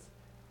says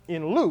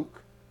in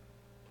Luke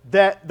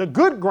that the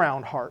good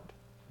ground heart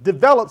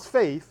develops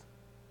faith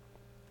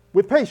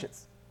with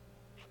patience.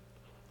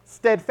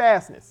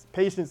 Steadfastness.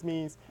 Patience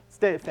means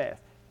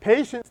steadfast.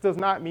 Patience does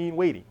not mean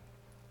waiting.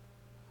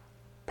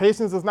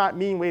 Patience does not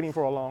mean waiting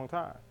for a long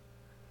time.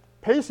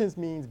 Patience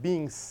means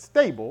being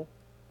stable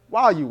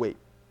while you wait.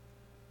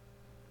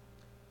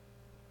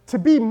 To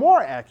be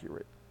more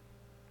accurate,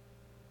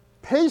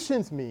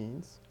 patience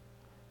means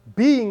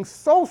being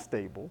so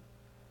stable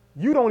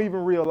you don't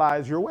even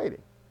realize you're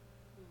waiting.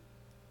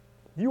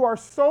 You are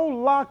so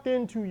locked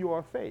into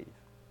your faith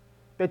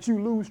that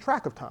you lose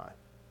track of time.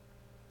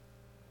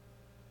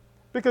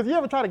 Because you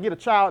ever try to get a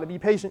child to be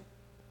patient?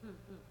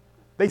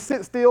 They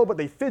sit still, but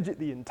they fidget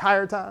the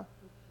entire time.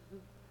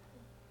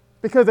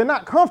 Because they're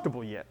not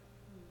comfortable yet.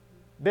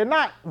 They're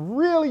not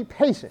really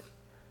patient.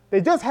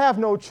 They just have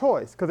no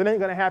choice because it ain't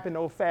going to happen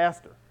no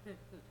faster.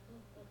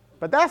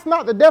 But that's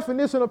not the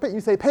definition of patience.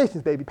 You say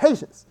patience, baby,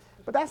 patience.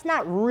 But that's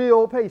not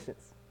real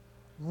patience.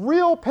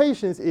 Real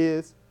patience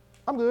is,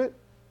 I'm good.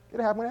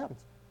 It'll happen when it happens.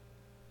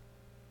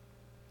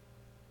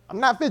 I'm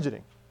not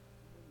fidgeting.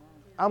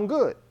 I'm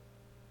good.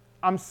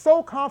 I'm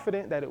so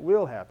confident that it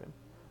will happen.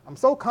 I'm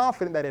so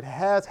confident that it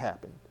has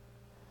happened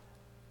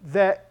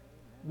that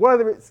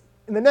whether it's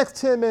in the next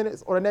 10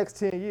 minutes or the next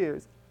 10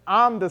 years,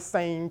 I'm the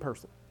same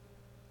person.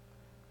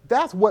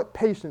 That's what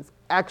patience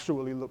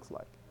actually looks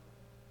like.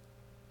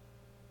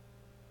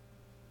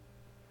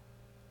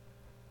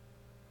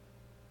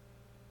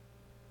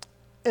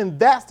 And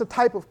that's the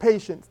type of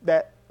patience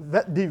that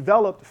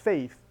developed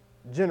faith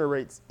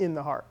generates in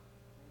the heart.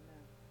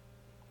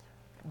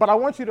 But I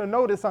want you to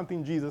notice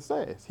something Jesus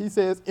says. He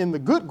says, in the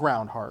good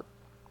ground heart,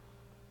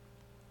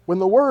 when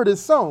the word is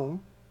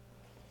sown,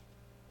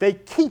 they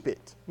keep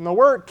it. And the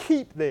word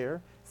keep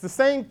there, it's the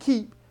same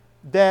keep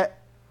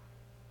that,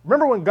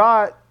 remember when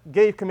God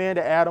gave command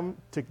to Adam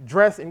to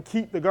dress and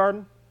keep the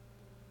garden?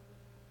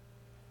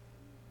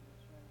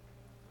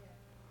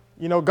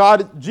 You know,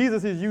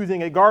 Jesus is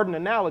using a garden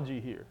analogy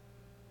here.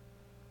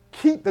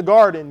 Keep the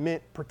garden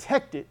meant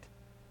protect it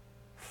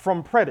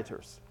from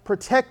predators,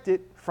 protect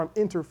it from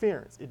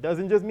interference. It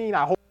doesn't just mean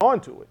I hold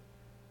on to it.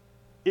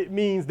 It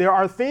means there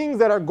are things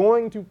that are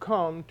going to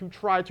come to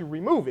try to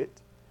remove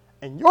it,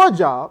 and your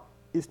job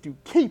is to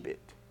keep it,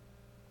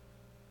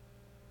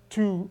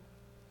 to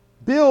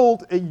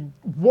build a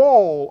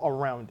wall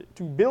around it,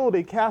 to build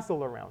a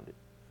castle around it,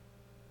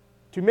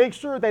 to make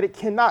sure that it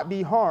cannot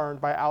be harmed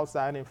by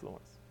outside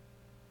influence.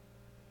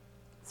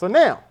 So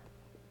now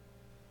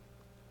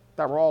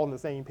that we're all on the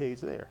same page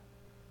there,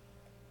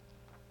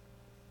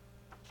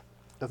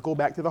 let's go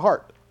back to the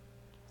heart.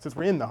 Since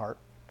we're in the heart,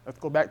 let's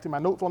go back to my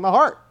notes on the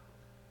heart.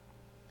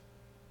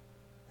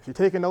 If you're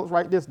taking notes,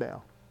 write this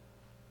down.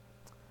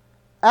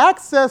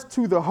 Access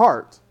to the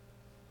heart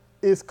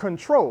is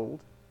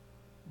controlled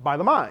by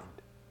the mind.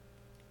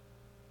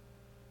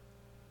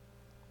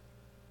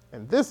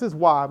 And this is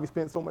why we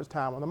spent so much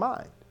time on the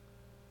mind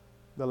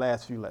the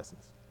last few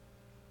lessons.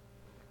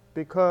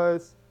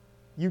 Because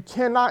you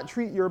cannot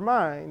treat your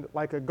mind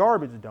like a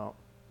garbage dump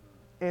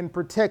and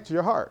protect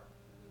your heart.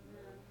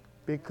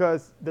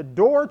 Because the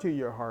door to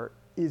your heart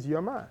is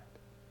your mind.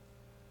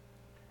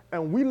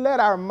 And we let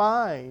our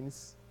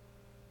minds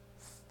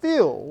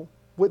fill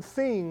with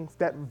things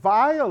that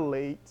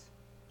violate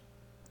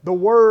the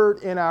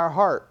word in our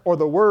heart, or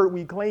the word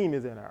we claim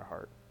is in our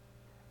heart,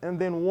 and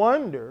then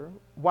wonder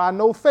why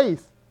no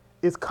faith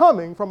is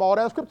coming from all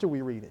that scripture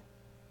we're reading.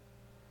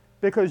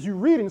 Because you're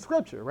reading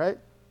scripture, right?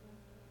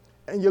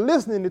 And you're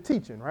listening to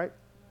teaching, right?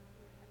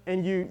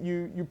 And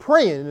you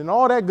praying and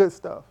all that good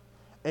stuff.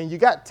 And you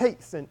got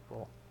tapes, and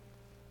well,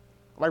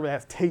 nobody really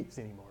has tapes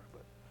anymore,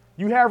 but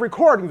you have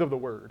recordings of the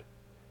word.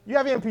 You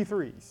have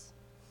MP3s,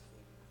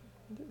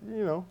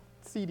 you know,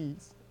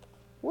 CDs.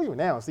 Well, even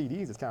now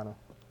CDs is kind of,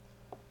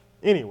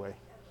 anyway.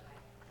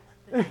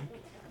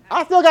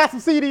 I still got some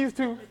CDs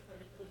too.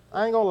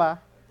 I ain't gonna lie.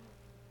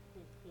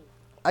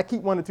 I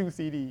keep 1 or 2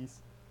 CDs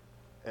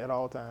at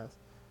all times.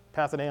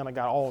 Pastor Anna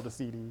got all the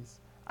CDs.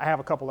 I have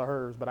a couple of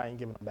hers, but I ain't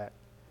giving them back.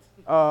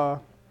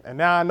 And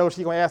now I know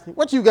she's going to ask me,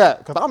 what you got?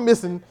 Because I'm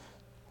missing,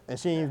 and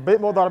she ain't a bit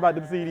more thought about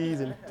the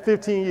CDs in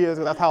 15 years,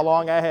 because that's how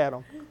long I had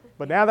them.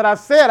 But now that I've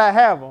said I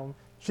have them,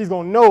 she's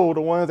going to know the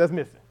ones that's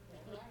missing.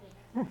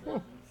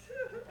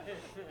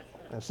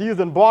 And she's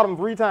done bought them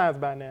 3 times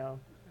by now.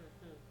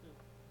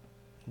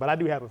 But I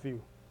do have a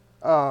few.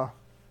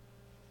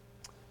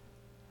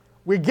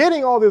 We're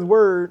getting all this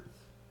word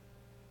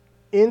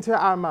into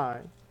our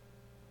mind,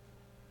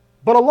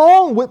 but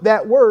along with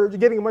that word, you're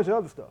getting a bunch of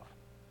other stuff.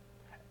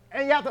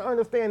 And you have to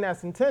understand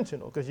that's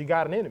intentional because you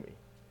got an enemy.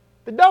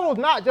 The devil's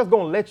not just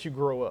going to let you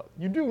grow up.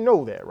 You do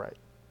know that, right?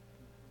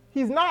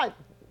 He's not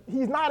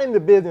in the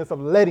business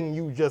of letting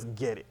you just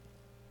get it.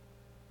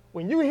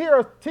 When you hear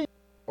a teaching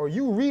or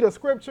you read a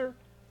scripture,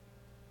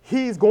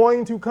 he's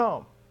going to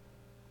come.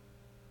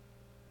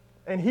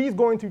 And he's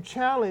going to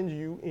challenge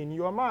you in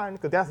your mind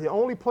because that's the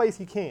only place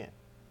he can.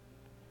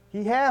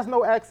 He has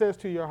no access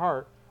to your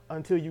heart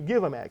until you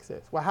give him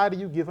access. Well, how do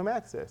you give him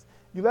access?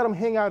 You let him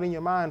hang out in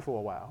your mind for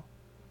a while.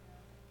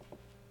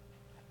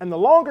 And the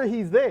longer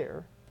he's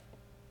there,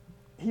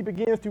 he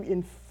begins to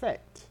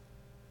infect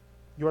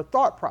your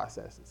thought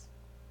processes.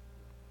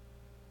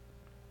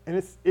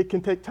 And it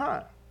can take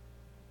time.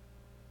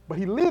 But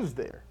he lives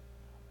there.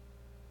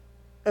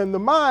 And the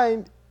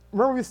mind,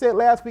 remember we said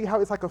last week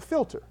how it's like a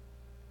filter.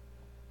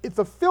 It's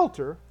a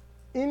filter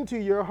into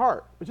your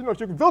heart. But you know, if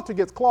your filter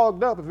gets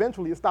clogged up,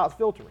 eventually it stops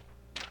filtering.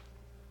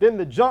 Then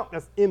the junk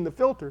that's in the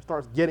filter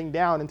starts getting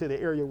down into the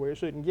area where it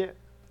shouldn't get.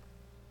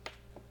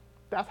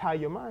 That's how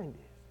your mind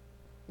is.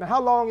 Now,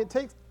 how long it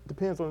takes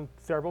depends on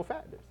several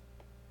factors.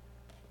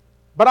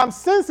 But I'm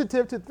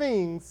sensitive to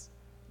things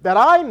that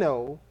I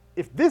know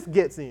if this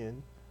gets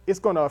in, it's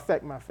going to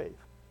affect my faith.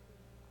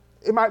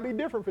 It might be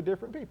different for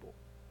different people.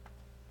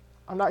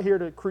 I'm not here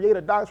to create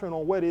a doctrine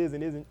on what is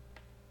and isn't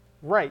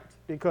right,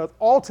 because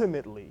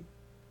ultimately,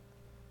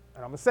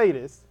 and I'm going to say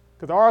this,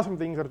 because there are some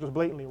things that are just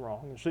blatantly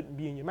wrong and shouldn't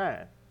be in your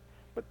mind,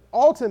 but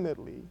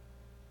ultimately,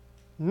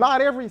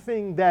 not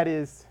everything that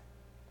is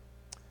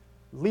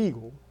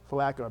legal, for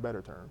lack of a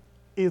better term,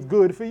 is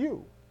good for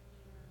you.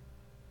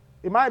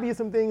 It might be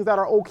some things that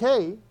are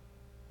okay,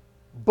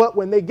 but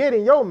when they get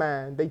in your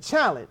mind, they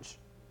challenge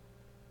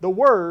the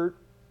word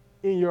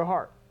in your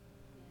heart.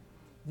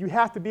 You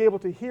have to be able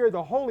to hear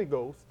the Holy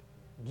Ghost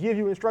give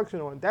you instruction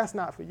on that's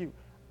not for you.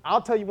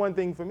 I'll tell you one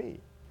thing for me.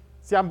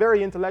 See, I'm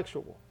very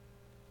intellectual.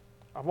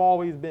 I've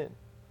always been.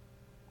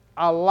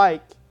 I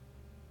like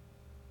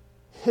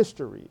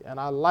history, and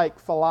I like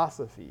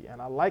philosophy,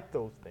 and I like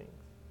those things.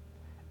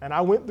 And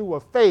I went through a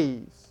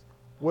phase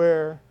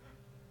where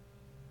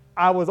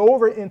I was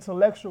over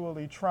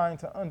intellectually trying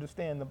to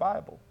understand the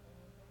Bible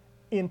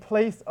in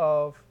place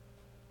of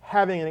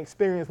having an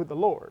experience with the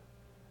Lord.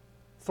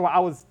 So I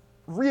was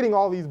reading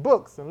all these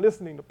books and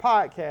listening to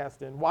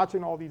podcasts and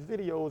watching all these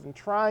videos and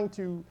trying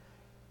to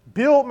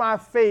build my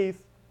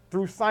faith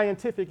through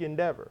scientific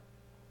endeavor.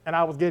 And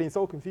I was getting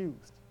so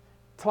confused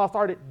till I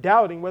started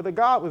doubting whether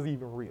God was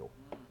even real.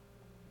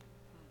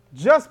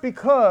 Just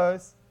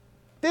because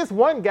this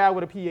one guy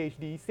with a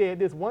PhD said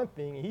this one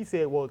thing, and he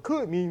said, well, it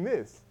could mean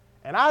this.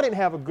 And I didn't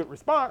have a good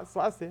response, so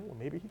I said, well,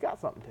 maybe he got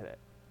something to that.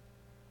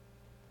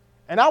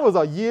 And that was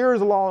a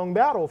years-long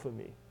battle for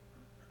me.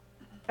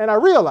 And I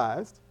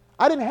realized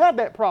I didn't have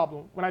that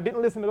problem when I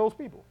didn't listen to those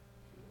people.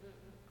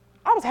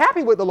 I was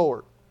happy with the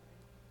Lord.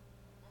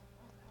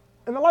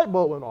 And the light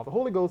bulb went off. The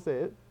Holy Ghost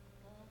said,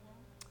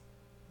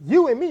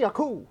 you and me are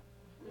cool.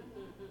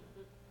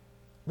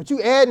 But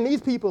you adding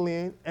these people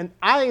in, and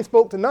I ain't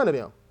spoke to none of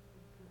them.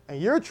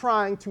 And you're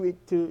trying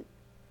to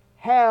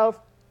have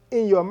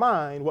in your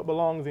mind what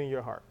belongs in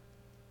your heart.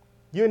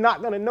 You're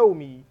not going to know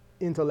me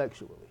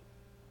intellectually.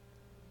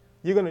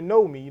 You're going to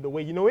know me the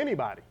way you know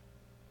anybody,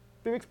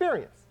 through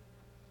experience.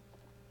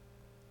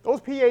 Those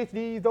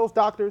PhDs, those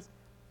doctors,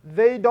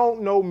 they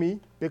don't know me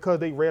because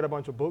they read a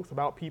bunch of books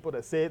about people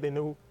that said they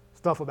knew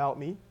stuff about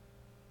me.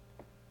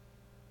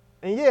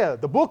 And yeah,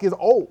 the book is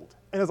old,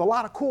 and there's a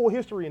lot of cool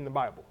history in the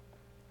Bible.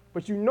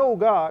 But you know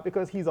God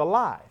because he's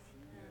alive.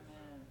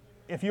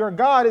 If your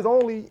God is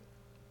only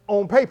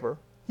on paper,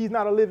 he's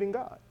not a living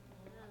God.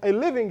 A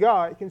living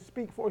God can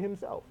speak for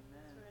himself.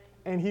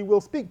 And he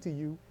will speak to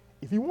you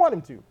if you want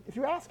him to, if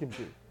you ask him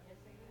to.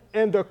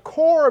 And the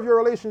core of your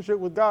relationship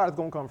with God is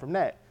going to come from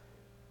that.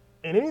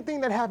 And anything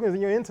that happens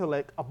in your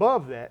intellect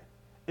above that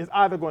is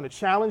either going to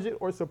challenge it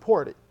or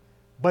support it.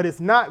 But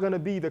it's not going to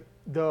be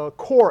the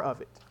core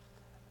of it.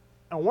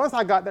 And once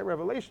I got that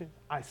revelation,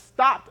 I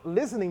stopped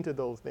listening to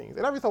those things.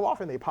 And every so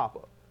often they pop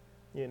up,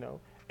 you know.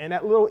 And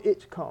that little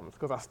itch comes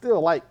because I still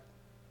like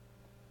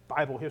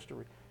Bible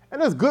history.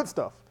 And there's good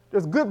stuff.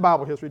 There's good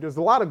Bible history. There's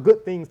a lot of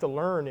good things to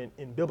learn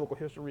in biblical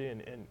history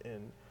and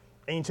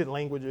ancient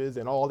languages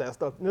and all that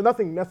stuff. There's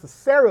nothing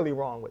necessarily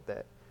wrong with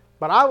that.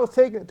 But I was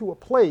taking it to a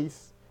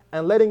place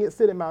and letting it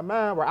sit in my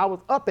mind where I was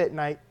up at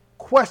night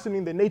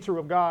questioning the nature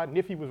of God and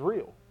if he was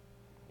real.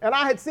 And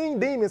I had seen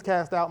demons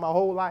cast out my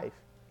whole life.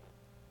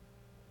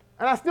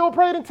 And I still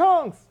prayed in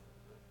tongues.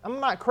 I'm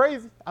not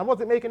crazy. I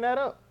wasn't making that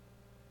up.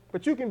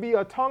 But you can be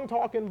a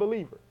tongue-talking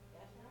believer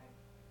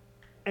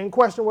and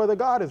question whether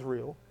God is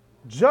real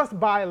just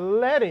by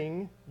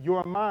letting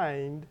your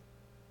mind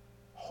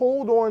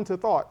hold on to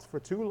thoughts for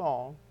too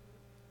long.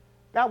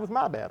 That was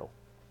my battle.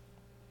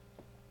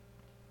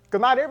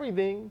 Because not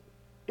everything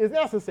is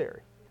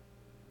necessary.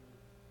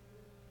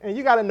 And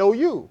you got to know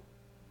you.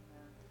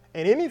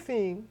 And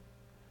anything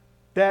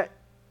that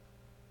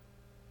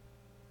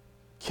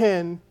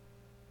can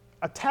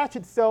attach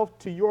itself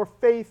to your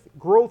faith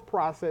growth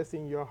process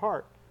in your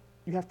heart,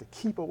 you have to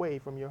keep away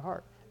from your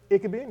heart. It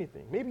could be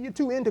anything. Maybe you're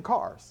too into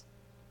cars.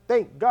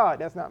 Thank God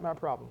that's not my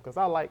problem because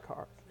I like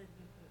cars.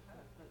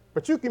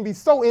 But you can be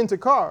so into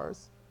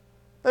cars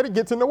that it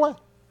gets in the way.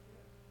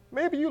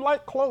 Maybe you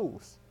like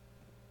clothes.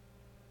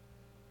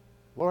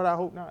 Lord, I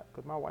hope not,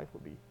 because my wife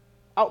would be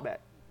out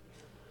back.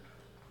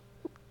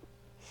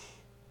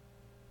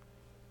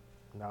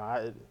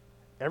 No,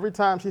 every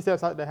time she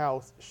steps out the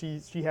house,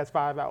 she has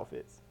 5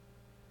 outfits.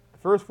 The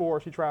first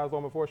 4 she tries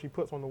on before she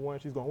puts on the one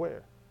she's going to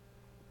wear.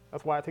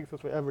 That's why it takes us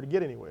forever to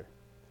get anywhere.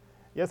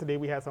 Yesterday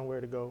we had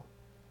somewhere to go.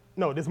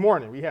 No, this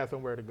morning we had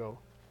somewhere to go.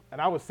 And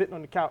I was sitting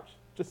on the couch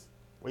just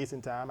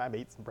wasting time. I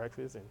made some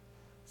breakfast and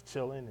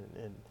chilling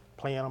and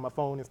playing on my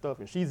phone and stuff.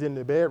 And she's in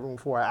the bedroom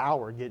for an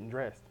hour getting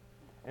dressed.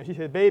 And she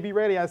said, baby,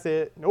 ready? I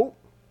said, nope.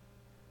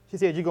 She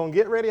said, you going to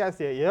get ready? I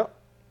said, yep.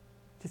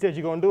 She said,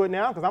 you going to do it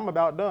now? Because I'm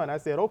about done. I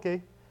said,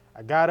 okay.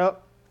 I got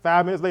up.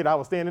 5 minutes later, I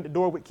was standing at the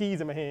door with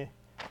keys in my hand.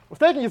 What's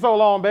taking you so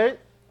long, babe?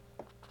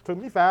 Took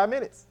me 5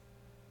 minutes.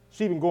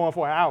 She been going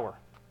for an hour.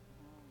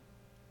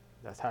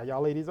 That's how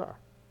y'all ladies are.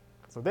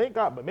 So thank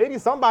God. But maybe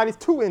somebody's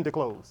too into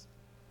clothes.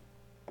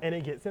 And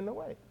it gets in the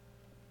way.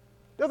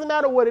 Doesn't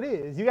matter what it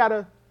is. You got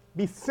to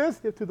be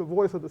sensitive to the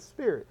voice of the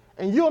Spirit.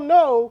 And you'll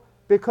know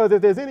because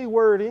if there's any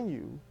word in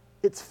you,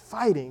 it's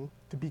fighting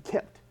to be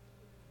kept.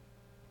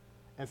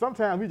 And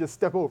sometimes we just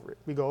step over it.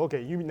 We go,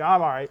 okay, I'm all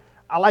right.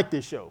 I like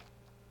this show.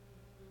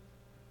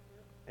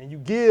 And you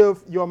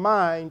give your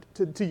mind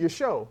to your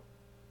show.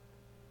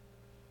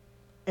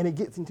 And it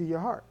gets into your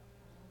heart.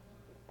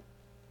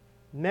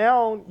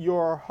 Now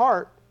your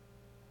heart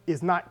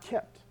is not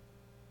kept.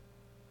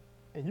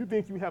 And you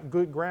think you have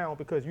good ground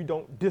because you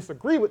don't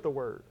disagree with the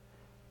word.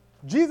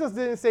 Jesus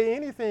didn't say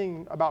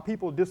anything about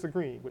people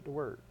disagreeing with the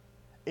word.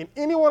 In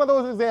any one of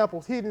those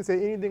examples, he didn't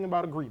say anything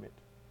about agreement.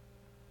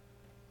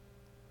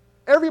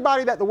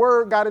 Everybody that the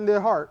word got in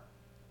their heart,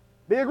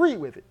 they agreed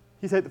with it.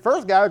 He said the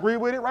first guy agreed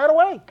with it right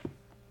away,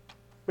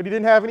 but he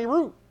didn't have any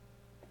root.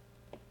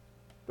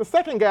 The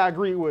second guy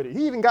agreed with it.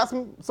 He even got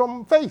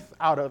some faith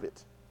out of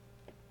it,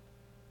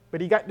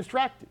 but he got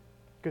distracted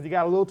because he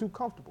got a little too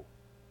comfortable.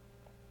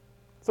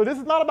 So this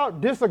is not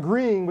about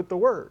disagreeing with the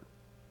word.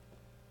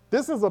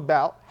 This is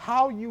about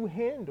how you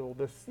handle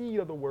the seed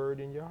of the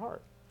word in your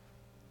heart.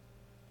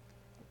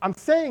 I'm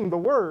saying the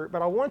word,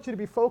 but I want you to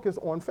be focused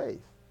on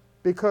faith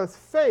because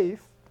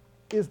faith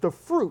is the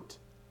fruit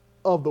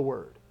of the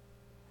word,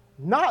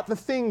 not the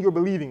thing you're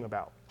believing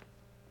about.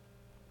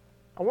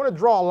 I want to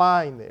draw a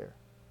line there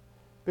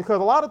because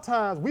a lot of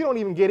times we don't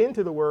even get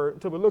into the word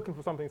until we're looking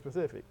for something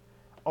specific.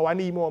 Oh, I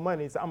need more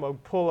money, so I'm going to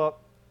pull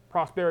up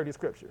prosperity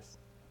scriptures.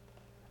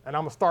 And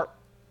I'm going to start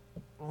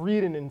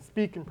reading and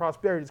speaking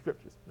prosperity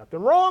scriptures.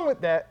 Nothing wrong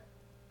with that.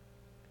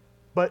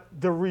 But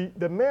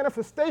the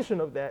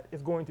manifestation of that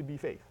is going to be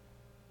faith.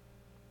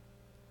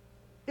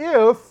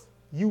 If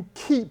you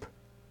keep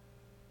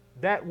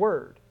that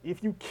word,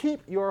 if you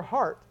keep your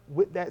heart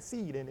with that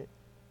seed in it,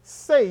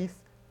 safe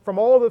from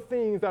all the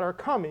things that are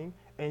coming,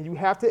 and you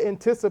have to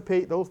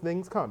anticipate those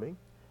things coming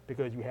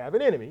because you have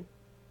an enemy.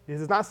 This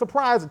is not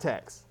surprise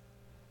attacks.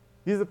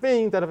 These are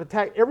things that have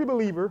attacked every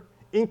believer,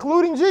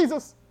 including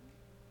Jesus.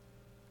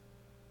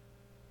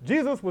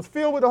 Jesus was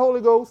filled with the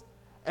Holy Ghost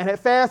and had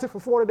fasted for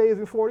 40 days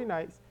and 40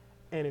 nights.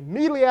 And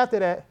immediately after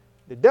that,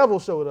 the devil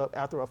showed up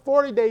after a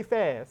 40-day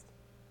fast.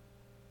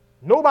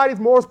 Nobody's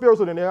more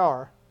spiritual than they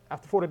are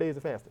after 40 days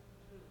of fasting.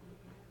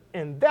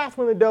 And that's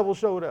when the devil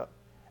showed up.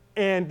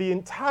 And the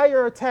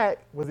entire attack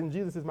was in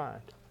Jesus'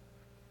 mind.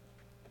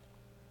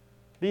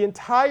 The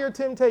entire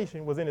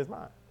temptation was in his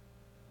mind.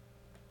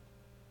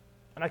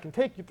 And I can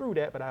take you through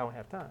that, but I don't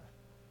have time.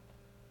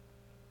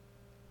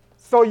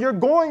 So you're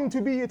going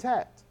to be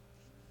attacked.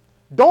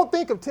 Don't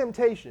think of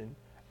temptation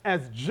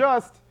as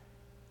just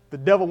the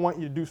devil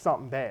wanting you to do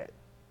something bad.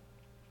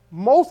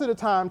 Most of the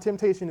time,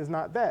 temptation is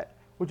not that,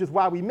 which is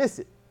why we miss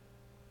it.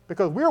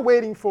 Because we're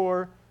waiting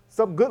for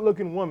some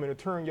good-looking woman to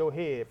turn your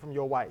head from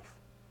your wife,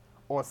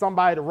 or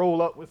somebody to roll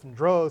up with some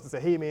drugs and say,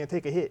 hey, man,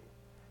 take a hit,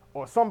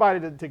 or somebody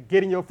to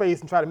get in your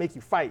face and try to make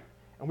you fight.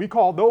 And we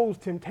call those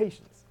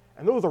temptations.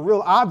 And those are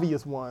real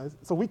obvious ones,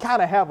 so we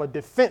kind of have a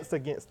defense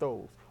against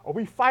those, or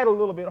we fight a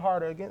little bit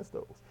harder against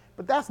those.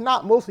 But that's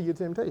not most of your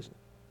temptation.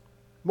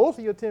 Most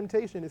of your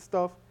temptation is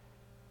stuff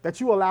that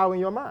you allow in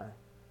your mind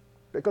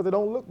because it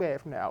don't look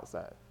bad from the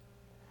outside.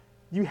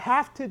 You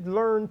have to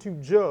learn to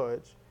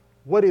judge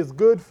what is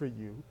good for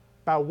you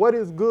by what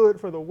is good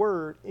for the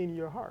word in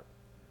your heart,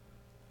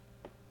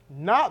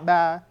 not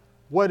by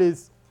what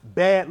is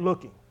bad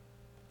looking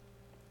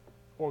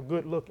or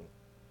good looking.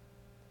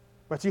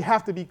 But you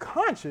have to be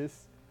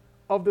conscious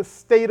of the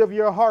state of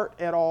your heart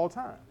at all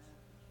times.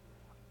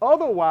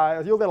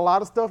 Otherwise, you'll let a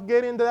lot of stuff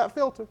get into that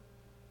filter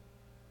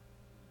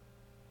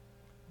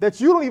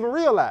that you don't even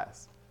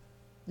realize.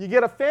 You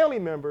get a family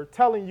member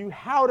telling you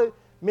how to,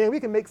 man, we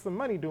can make some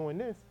money doing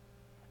this.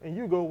 And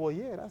you go, well,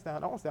 yeah,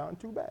 that don't sound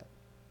too bad.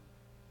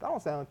 That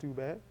don't sound too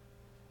bad.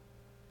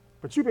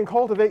 But you've been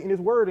cultivating this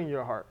word in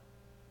your heart.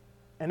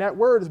 And that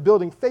word is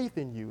building faith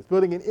in you. It's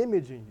building an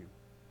image in you.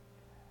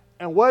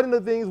 And one of the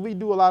things we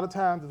do a lot of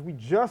times is we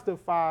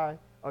justify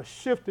a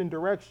shift in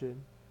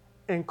direction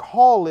and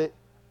call it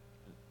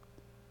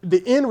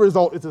the end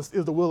result is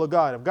the will of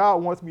God. If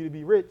God wants me to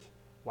be rich,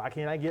 why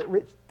can't I get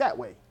rich that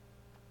way?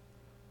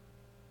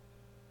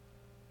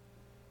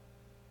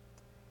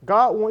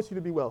 God wants you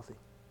to be wealthy,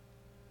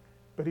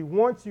 but he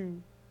wants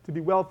you to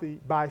be wealthy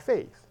by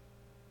faith.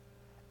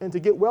 And to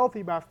get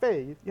wealthy by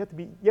faith, you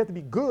have to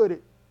be good at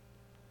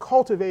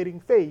cultivating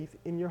faith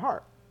in your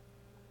heart.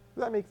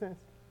 Does that make sense?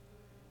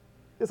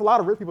 There's a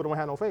lot of rich people that don't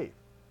have no faith.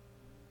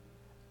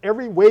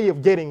 Every way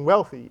of getting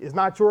wealthy is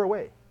not your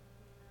way.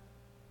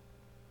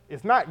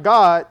 It's not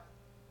God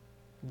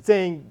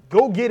saying,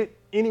 go get it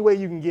any way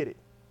you can get it.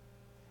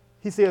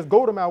 He says,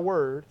 go to my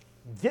word,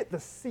 get the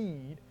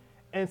seed,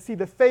 and see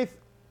the faith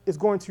is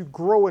going to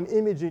grow an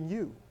image in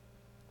you.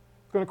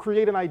 It's going to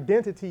create an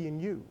identity in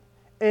you.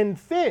 And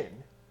then,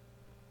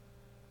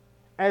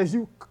 as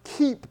you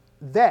keep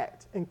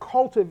that and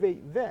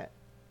cultivate that,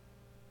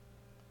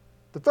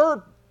 the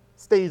third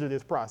stage of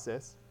this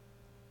process,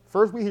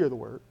 first we hear the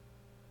word,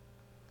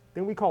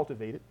 then we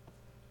cultivate it.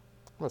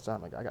 How much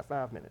time I got? I got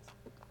 5 minutes.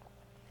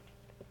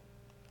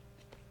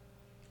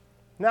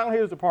 Now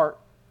here's the part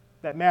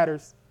that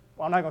matters.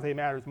 Well, I'm not going to say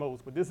matters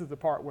most, but this is the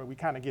part where we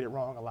kind of get it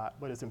wrong a lot,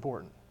 but it's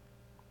important.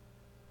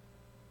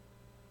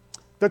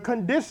 The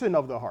condition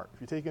of the heart, if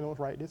you're taking notes,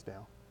 write this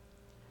down,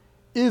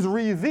 is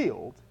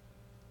revealed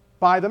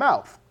by the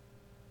mouth.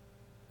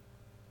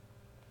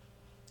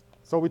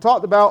 So we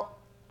talked about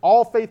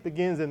all faith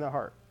begins in the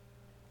heart.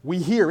 We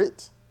hear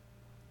it.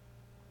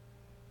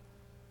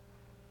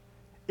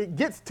 It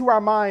gets to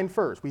our mind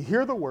first. We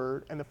hear the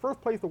word, and the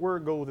first place the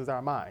word goes is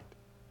our mind.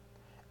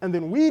 And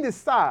then we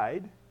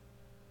decide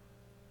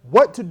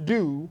what to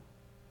do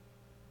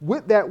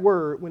with that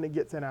word when it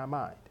gets in our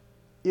mind.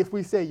 If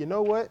we say, you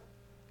know what,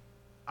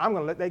 I'm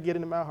going to let that get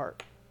into my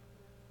heart.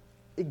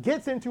 It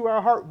gets into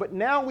our heart, but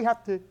now we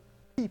have to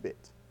keep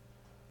it.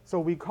 So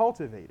we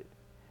cultivate it.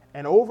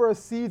 And over a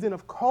season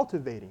of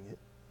cultivating it,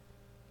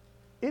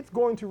 it's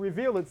going to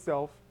reveal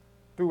itself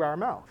through our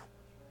mouth.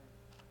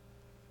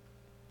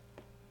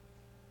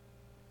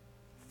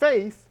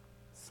 Faith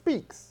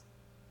speaks.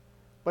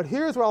 But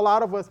here's where a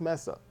lot of us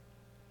mess up.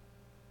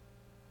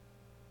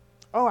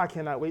 Oh, I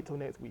cannot wait till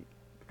next week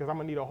because I'm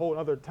going to need a whole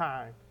other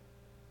time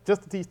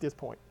just to teach this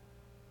point.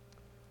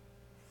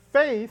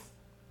 Faith,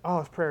 oh,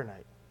 it's prayer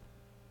night.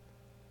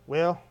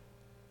 Well,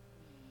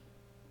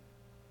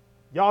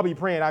 y'all be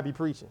praying, I be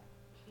preaching.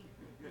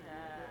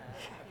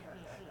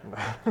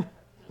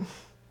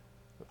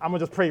 I'm going to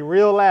just pray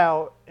real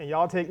loud and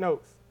y'all take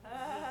notes.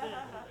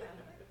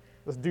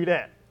 Let's do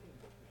that.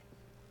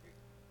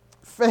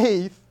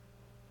 Faith,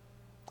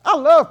 I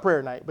love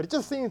prayer night, but it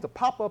just seems to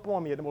pop up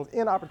on me at the most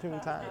inopportune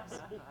times.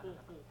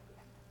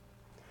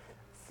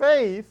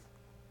 Faith,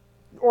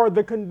 or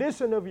the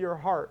condition of your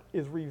heart,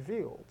 is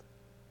revealed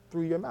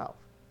through your mouth.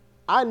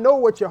 I know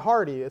what your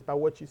heart is by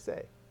what you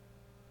say,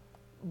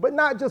 but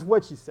not just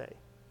what you say,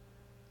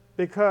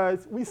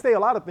 because we say a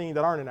lot of things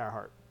that aren't in our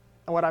heart.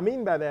 And what I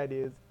mean by that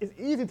is, it's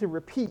easy to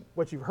repeat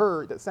what you've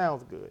heard that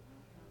sounds good,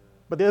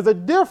 but there's a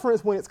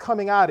difference when it's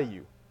coming out of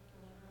you.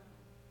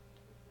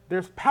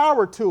 There's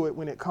power to it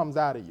when it comes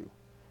out of you.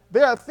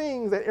 There are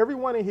things that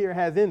everyone in here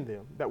has in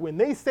them that when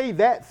they say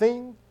that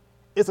thing,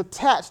 it's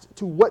attached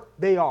to what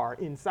they are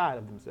inside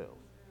of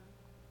themselves.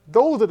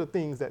 Those are the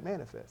things that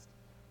manifest.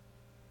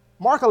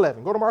 Mark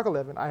 11. Go to Mark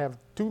 11. I have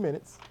 2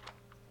 minutes.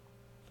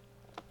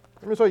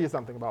 Let me show you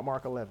something about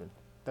Mark 11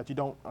 that you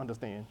don't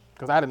understand,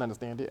 because I didn't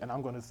understand it, and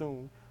I'm going to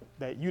assume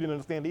that you didn't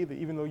understand it either,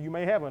 even though you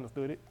may have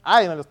understood it.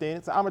 I didn't understand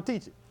it, so I'm going to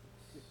teach it.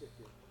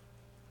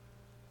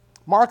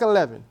 Mark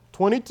 11,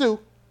 22.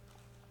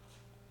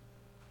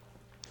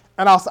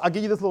 And I'll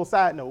give you this little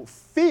side note.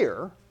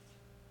 Fear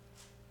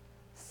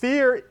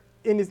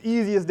in its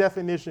easiest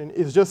definition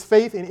is just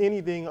faith in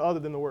anything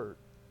other than the word.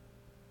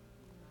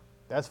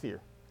 That's fear.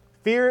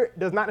 Fear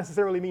does not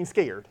necessarily mean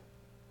scared.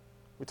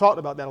 We talked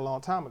about that a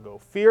long time ago.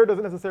 Fear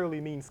doesn't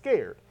necessarily mean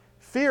scared.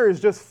 Fear is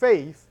just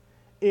faith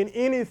in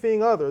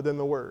anything other than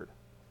the word.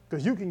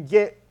 Because you can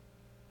get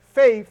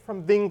faith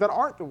from things that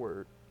aren't the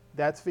word.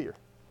 That's fear.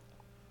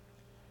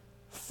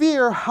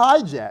 Fear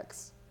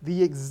hijacks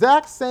the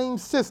exact same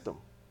system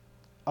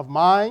of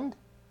mind,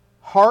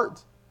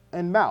 heart,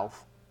 and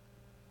mouth.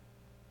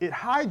 It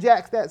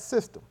hijacks that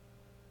system.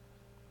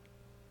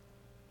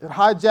 It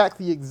hijacks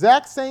the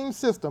exact same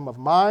system of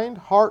mind,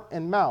 heart,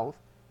 and mouth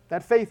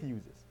that faith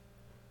uses.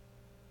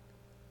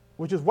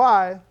 Which is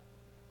why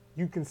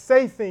you can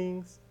say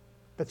things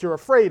that you're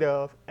afraid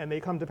of and they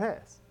come to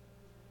pass.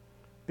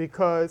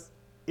 Because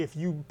if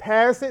you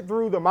pass it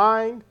through the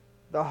mind,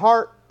 the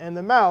heart, and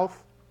the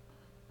mouth,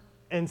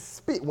 and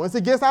speak, once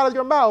it gets out of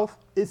your mouth,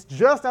 it's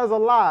just as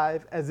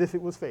alive as if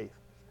it was faith.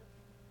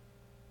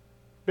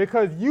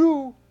 Because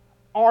you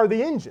are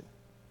the engine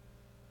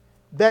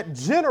that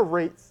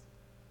generates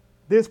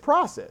this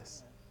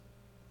process.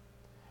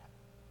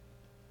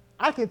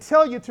 I can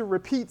tell you to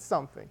repeat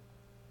something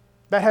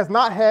that has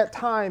not had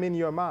time in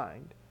your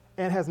mind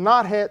and has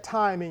not had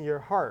time in your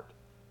heart,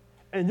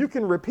 and you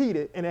can repeat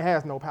it and it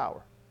has no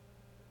power.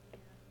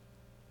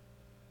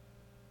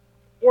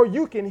 Or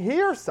you can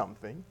hear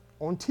something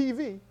on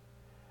TV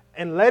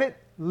and let it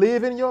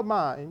live in your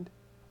mind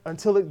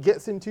until it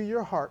gets into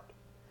your heart,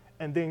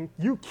 and then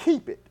you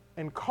keep it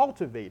and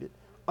cultivate it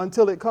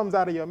until it comes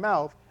out of your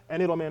mouth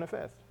and it'll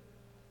manifest.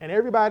 And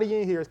everybody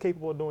in here is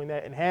capable of doing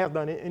that and has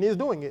done it and is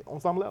doing it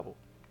on some level.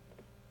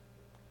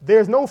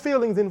 There's no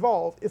feelings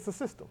involved. It's a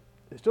system.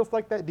 It's just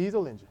like that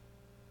diesel engine.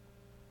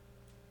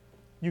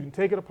 You can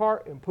take it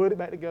apart and put it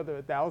back together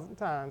 1,000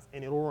 times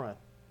and it'll run.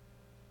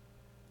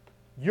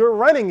 You're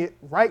running it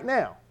right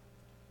now.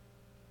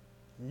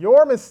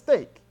 Your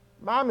mistake,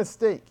 my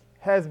mistake,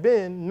 has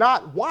been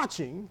not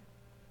watching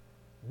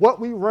what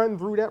we run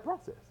through that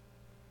process.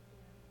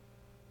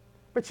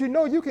 But you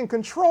know you can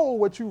control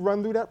what you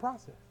run through that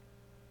process.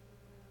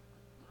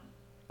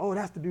 Oh,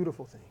 that's the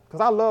beautiful thing.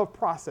 Because I love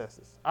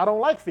processes. I don't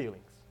like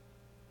feelings.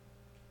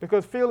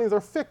 Because feelings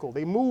are fickle.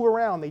 They move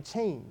around. They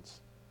change.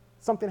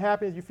 Something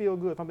happens, you feel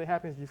good. Something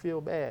happens, you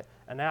feel bad.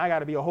 And now I got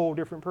to be a whole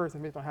different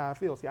person based on how I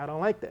feel. See, I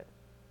don't like that.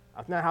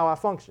 That's not how I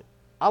function.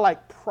 I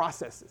like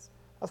processes.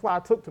 That's why I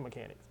took to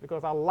mechanics.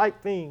 Because I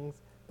like things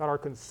that are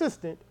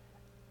consistent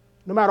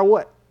no matter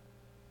what.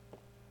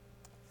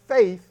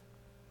 Faith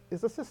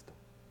is a system.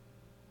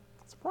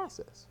 It's a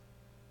process.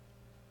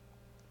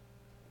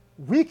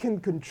 We can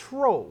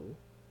control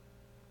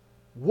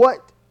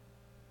what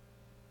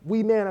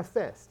we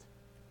manifest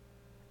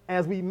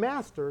as we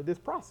master this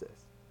process.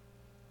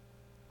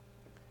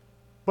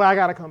 But I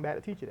got to come back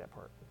to teach you that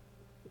part.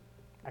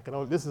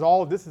 This is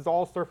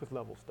all surface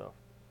level stuff.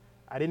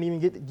 I didn't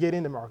even get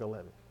into Mark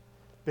 11.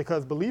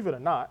 Because believe it or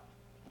not,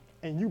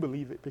 and you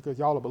believe it because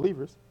y'all are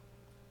believers,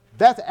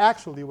 that's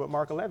actually what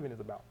Mark 11 is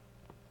about.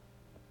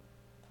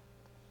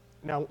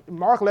 Now,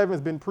 Mark 11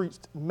 has been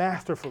preached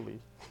masterfully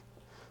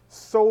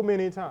so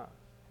many times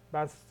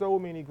by so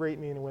many great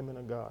men and women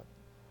of God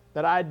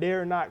that I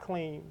dare not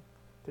claim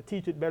to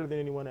teach it better than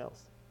anyone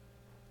else.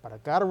 But I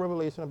got a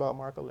revelation about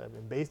Mark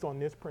 11 based on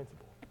this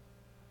principle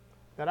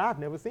that I've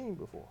never seen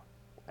before.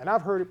 And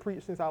I've heard it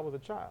preached since I was a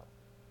child.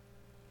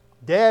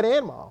 Dad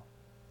and Mom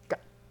got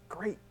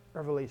great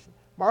revelation.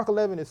 Mark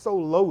 11 is so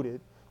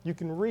loaded, you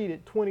can read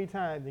it 20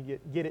 times and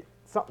get it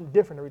something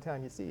different every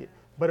time you see it.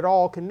 But it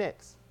all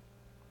connects.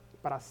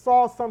 But I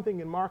saw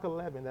something in Mark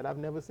 11 that I've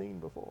never seen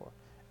before.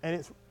 And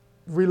it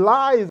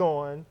relies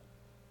on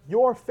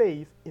your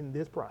faith in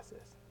this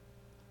process.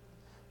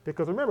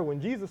 Because remember,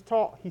 when Jesus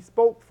taught, he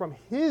spoke from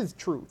his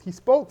truth. He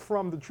spoke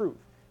from the truth.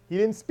 He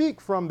didn't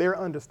speak from their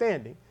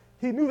understanding.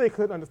 He knew they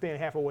couldn't understand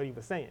half of what he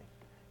was saying.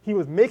 He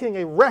was making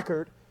a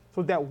record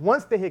so that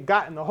once they had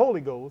gotten the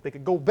Holy Ghost, they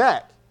could go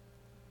back.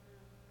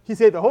 He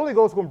said, the Holy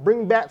Ghost is going to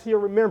bring back to your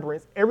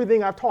remembrance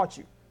everything I've taught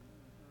you.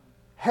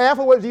 Half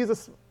of what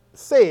Jesus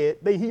said,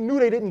 he knew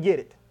they didn't get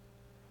it.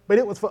 But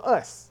it was for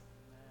us.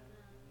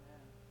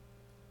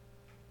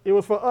 It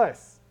was for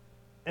us.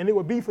 And it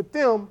would be for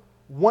them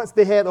once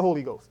they had the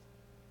Holy Ghost.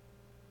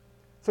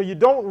 So you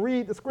don't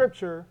read the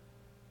scripture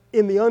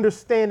in the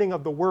understanding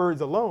of the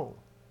words alone,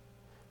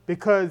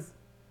 because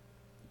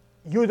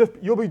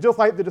you'll be just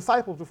like the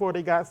disciples before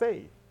they got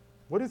saved.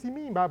 What does he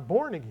mean by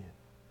born again?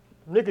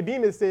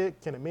 Nicodemus said,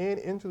 can a man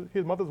enter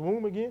his mother's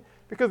womb again?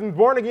 Because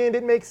born again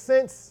didn't make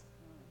sense.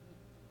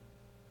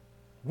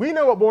 We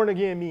know what born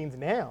again means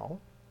now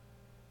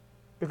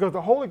because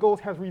the Holy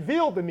Ghost has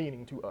revealed the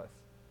meaning to us.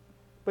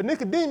 But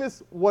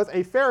Nicodemus was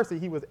a Pharisee.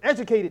 He was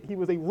educated. He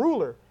was a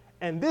ruler.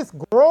 And this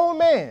grown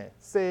man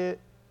said,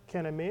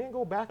 can a man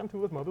go back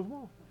into his mother's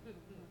womb?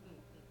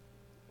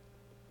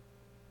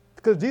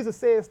 Because Jesus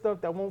said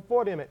stuff that wasn't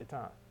for them at the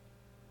time.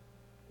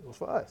 It was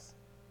for us.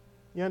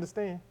 You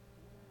understand?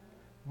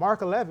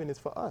 Mark 11 is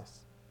for us.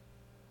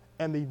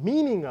 And the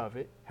meaning of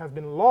it has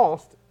been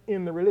lost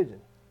in the religion.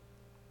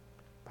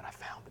 But I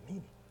found the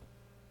meaning.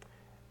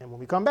 And when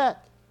we come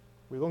back,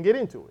 we're going to get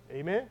into it.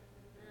 Amen?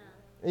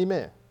 Yeah.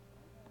 Amen.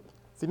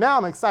 See, now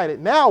I'm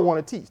excited. Now I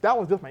want to teach. That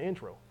was just my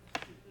intro.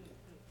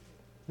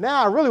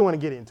 Now I really want to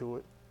get into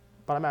it,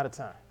 but I'm out of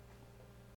time.